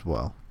website as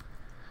well.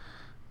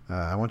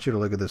 I want you to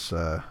look at this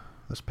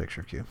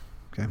picture, Q.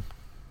 Okay.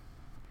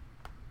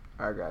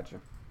 I got you.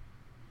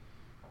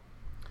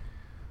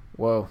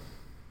 Whoa.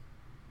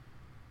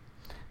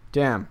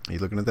 Damn. Are you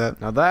looking at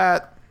that? Now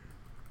that,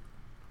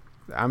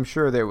 I'm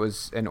sure there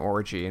was an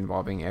orgy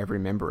involving every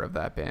member of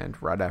that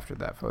band right after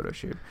that photo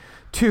shoot.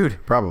 Dude.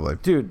 Probably.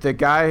 Dude, the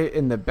guy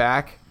in the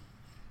back,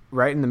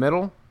 right in the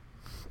middle,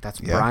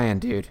 that's Brian,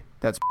 dude.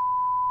 That's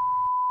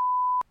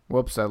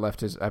Whoops,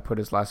 I put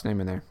his last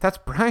name in there. That's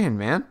Brian,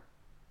 man.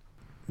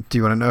 Do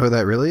you want to know who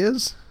that really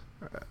is?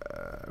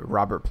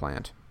 Robert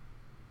Plant.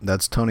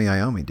 That's Tony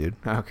Iommi, dude.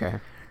 Okay.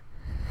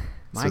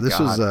 So this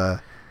was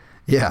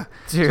yeah.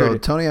 Dude. So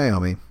Tony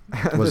Iommi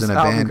was in a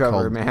band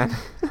cover, called man.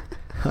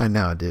 I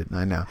know, dude.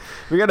 I know.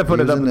 We got to put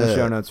it up in the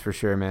show notes for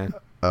sure, man.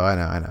 Oh,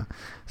 I know.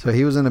 So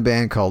he was in a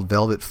band called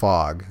Velvet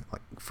Fog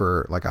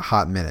for like a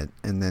hot minute,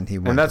 and then he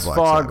went. And that's to Black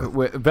Fog Sabbath.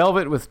 with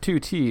Velvet with 2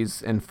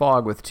 T's and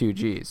Fog with 2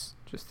 G's.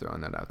 Just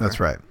throwing that out there. That's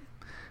right.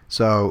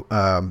 So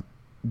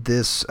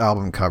this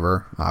album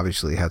cover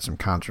obviously had some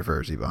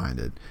controversy behind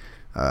it.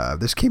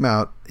 This came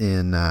out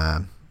in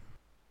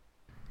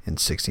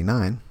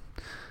 '69,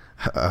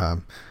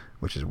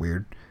 which is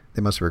weird.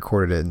 They must have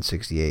recorded it in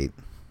 '68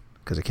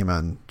 because it came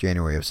out in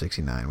January of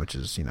 '69, which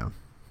is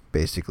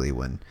basically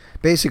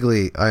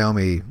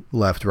Iommi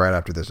left right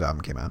after this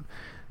album came out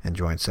and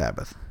joined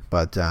Sabbath.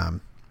 But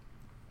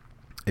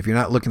if you're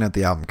not looking at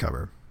the album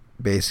cover,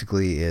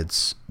 basically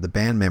it's the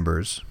band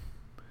members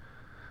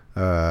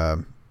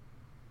in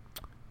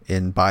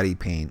body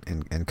paint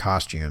and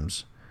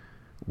costumes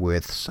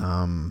with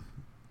some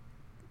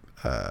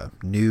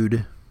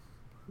nude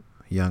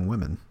young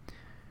women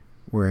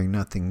wearing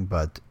nothing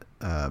but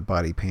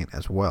body paint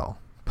as well,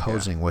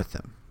 posing with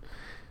them.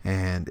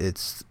 And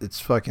it's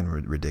fucking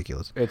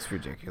ridiculous. It's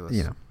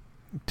ridiculous.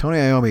 Tony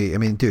Iommi, I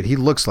mean, dude, he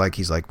looks like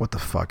he's like, what the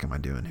fuck am I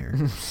doing here?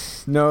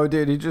 No,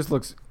 dude, he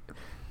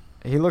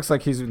looks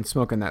like he's been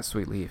smoking that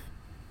sweet leaf.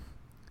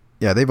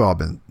 Yeah, they've all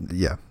been.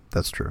 Yeah,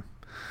 that's true.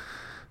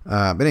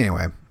 But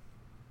anyway,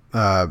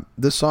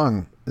 this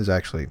song is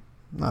actually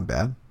not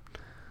bad.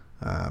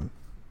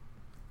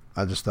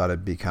 I just thought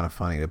it'd be kind of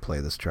funny to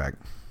play this track.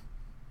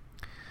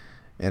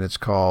 And it's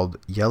called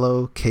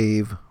Yellow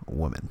Cave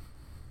Woman.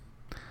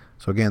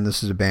 So again,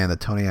 this is a band that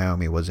Tony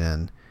Iommi was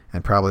in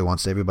and probably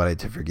wants everybody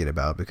to forget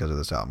about because of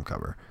this album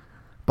cover.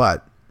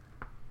 But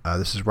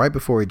this is right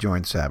before he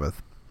joined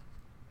Sabbath.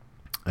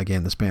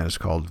 Again, this band is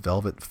called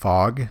Velvet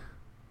Fog,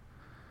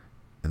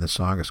 and the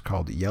song is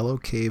called Yellow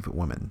Cave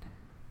Woman.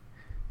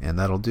 And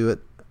that'll do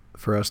it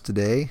for us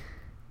today.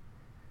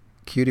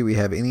 Q, do we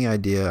have any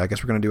idea? I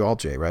guess we're going to do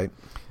Alt J, right?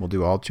 We'll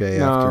do Alt J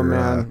after... No,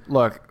 man.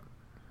 Look,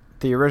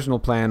 the original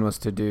plan was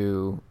to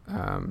do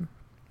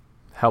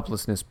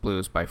Helplessness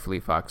Blues by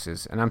Fleet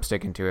Foxes, and I'm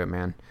sticking to it,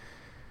 man.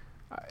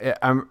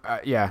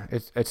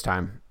 It's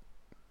time.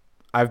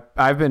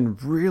 I've been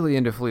really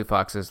into Fleet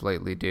Foxes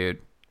lately, dude.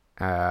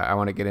 I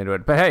want to get into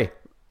it. But hey,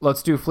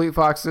 let's do Fleet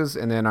Foxes,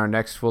 and then our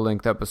next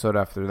full-length episode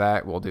after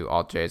that, we'll do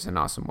Alt J's and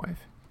Awesome Wave.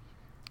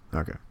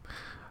 Okay.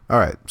 All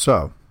right.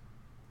 So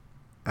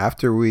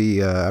after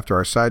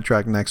our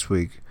sidetrack next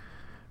week,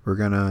 we're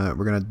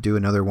gonna do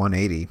another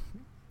 180,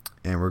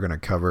 and we're gonna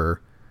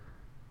cover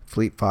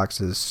Fleet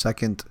Foxes'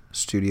 second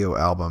studio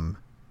album,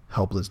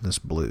 Helplessness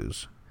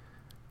Blues.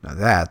 Now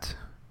that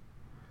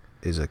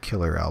is a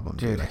killer album,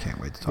 dude. I can't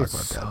wait to talk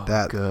about that.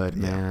 That's good,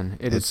 man.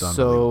 It is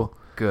unbelievable. so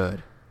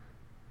good.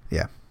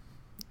 Yeah.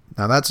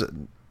 Now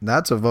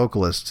that's a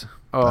vocalist.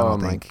 Oh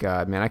my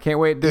god, man! I can't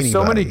wait. There's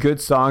so many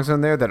good songs on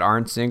there that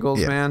aren't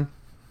singles, man.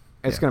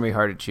 It's gonna be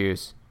hard to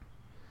choose.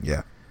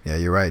 Yeah,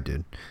 you're right,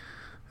 dude.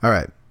 All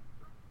right.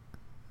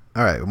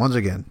 Once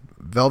again,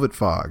 Velvet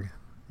Fog,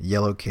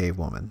 Yellow Cave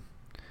Woman,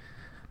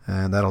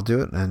 and that'll do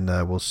it. And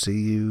we'll see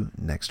you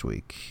next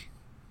week.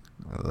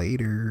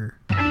 Later.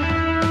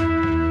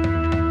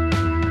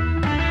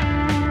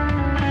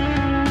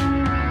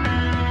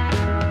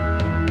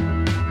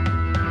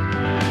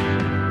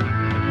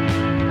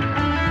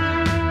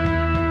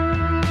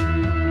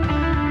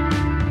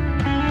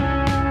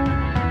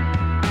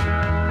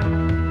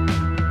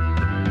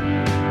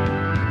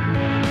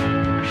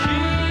 She's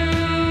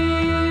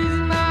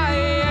my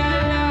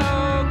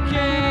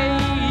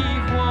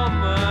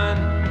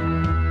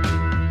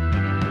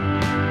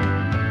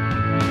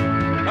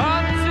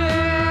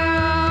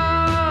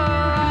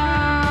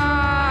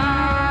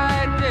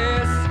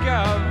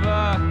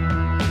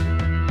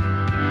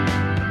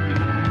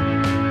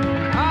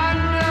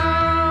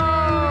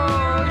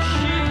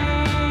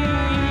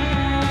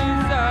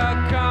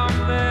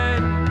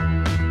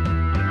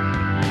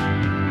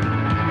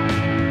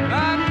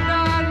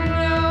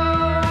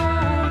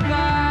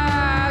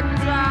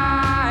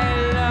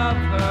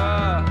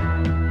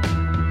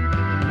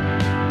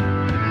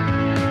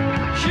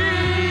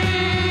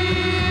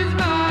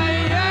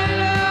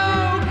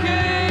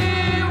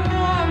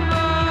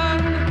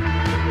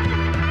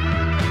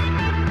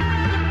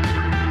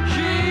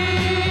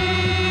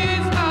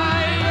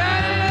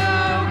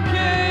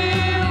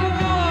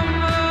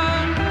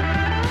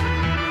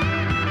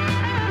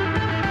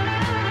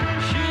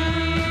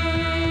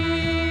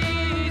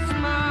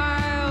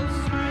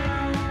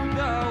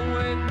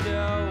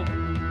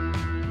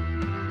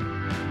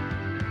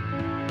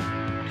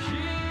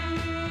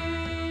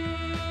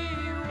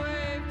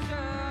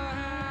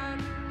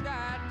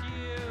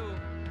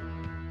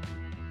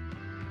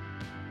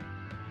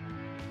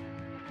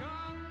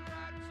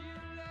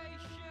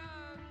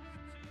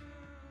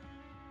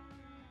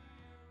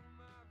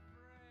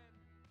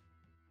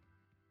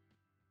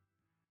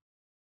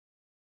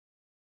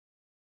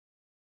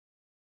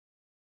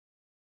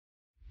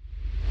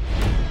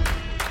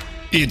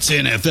It's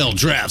NFL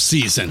draft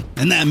season,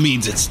 and that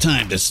means it's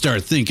time to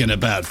start thinking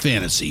about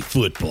fantasy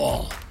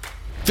football.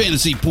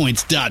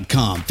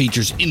 FantasyPoints.com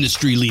features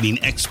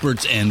industry-leading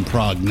experts and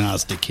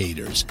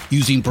prognosticators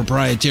using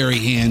proprietary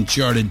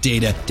hand-charted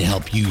data to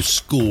help you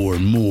score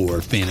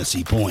more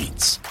fantasy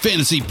points.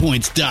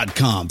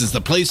 FantasyPoints.com is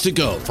the place to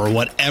go for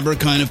whatever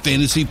kind of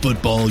fantasy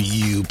football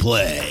you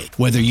play.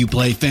 Whether you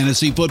play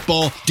fantasy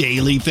football,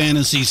 daily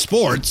fantasy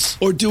sports,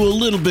 or do a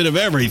little bit of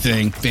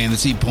everything,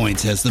 Fantasy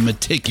Points has the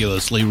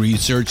meticulously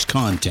researched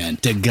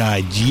content to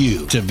guide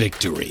you to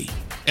victory.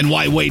 And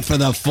why wait for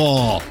the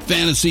fall?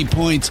 Fantasy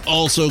Points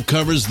also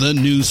covers the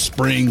new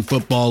spring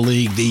football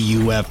league, the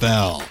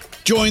UFL.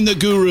 Join the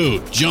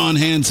guru, John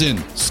Hansen,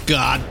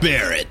 Scott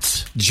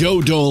Barrett,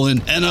 Joe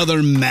Dolan, and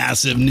other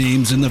massive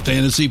names in the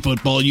fantasy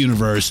football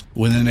universe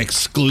with an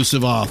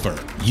exclusive offer.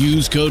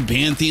 Use code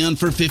Pantheon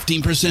for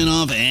 15%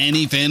 off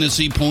any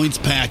Fantasy Points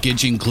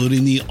package,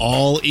 including the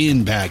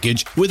all-in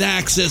package, with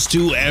access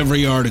to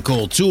every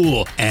article,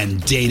 tool,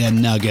 and data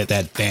nugget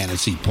that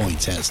Fantasy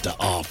Points has to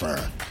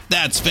offer.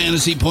 That's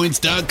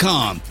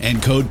FantasyPoints.com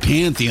and code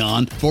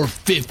Pantheon for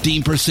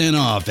 15%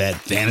 off at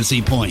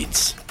Fantasy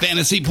Points.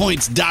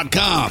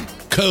 FantasyPoints.com,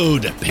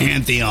 code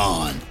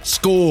Pantheon.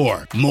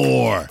 Score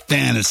more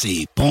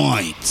fantasy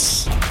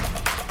points.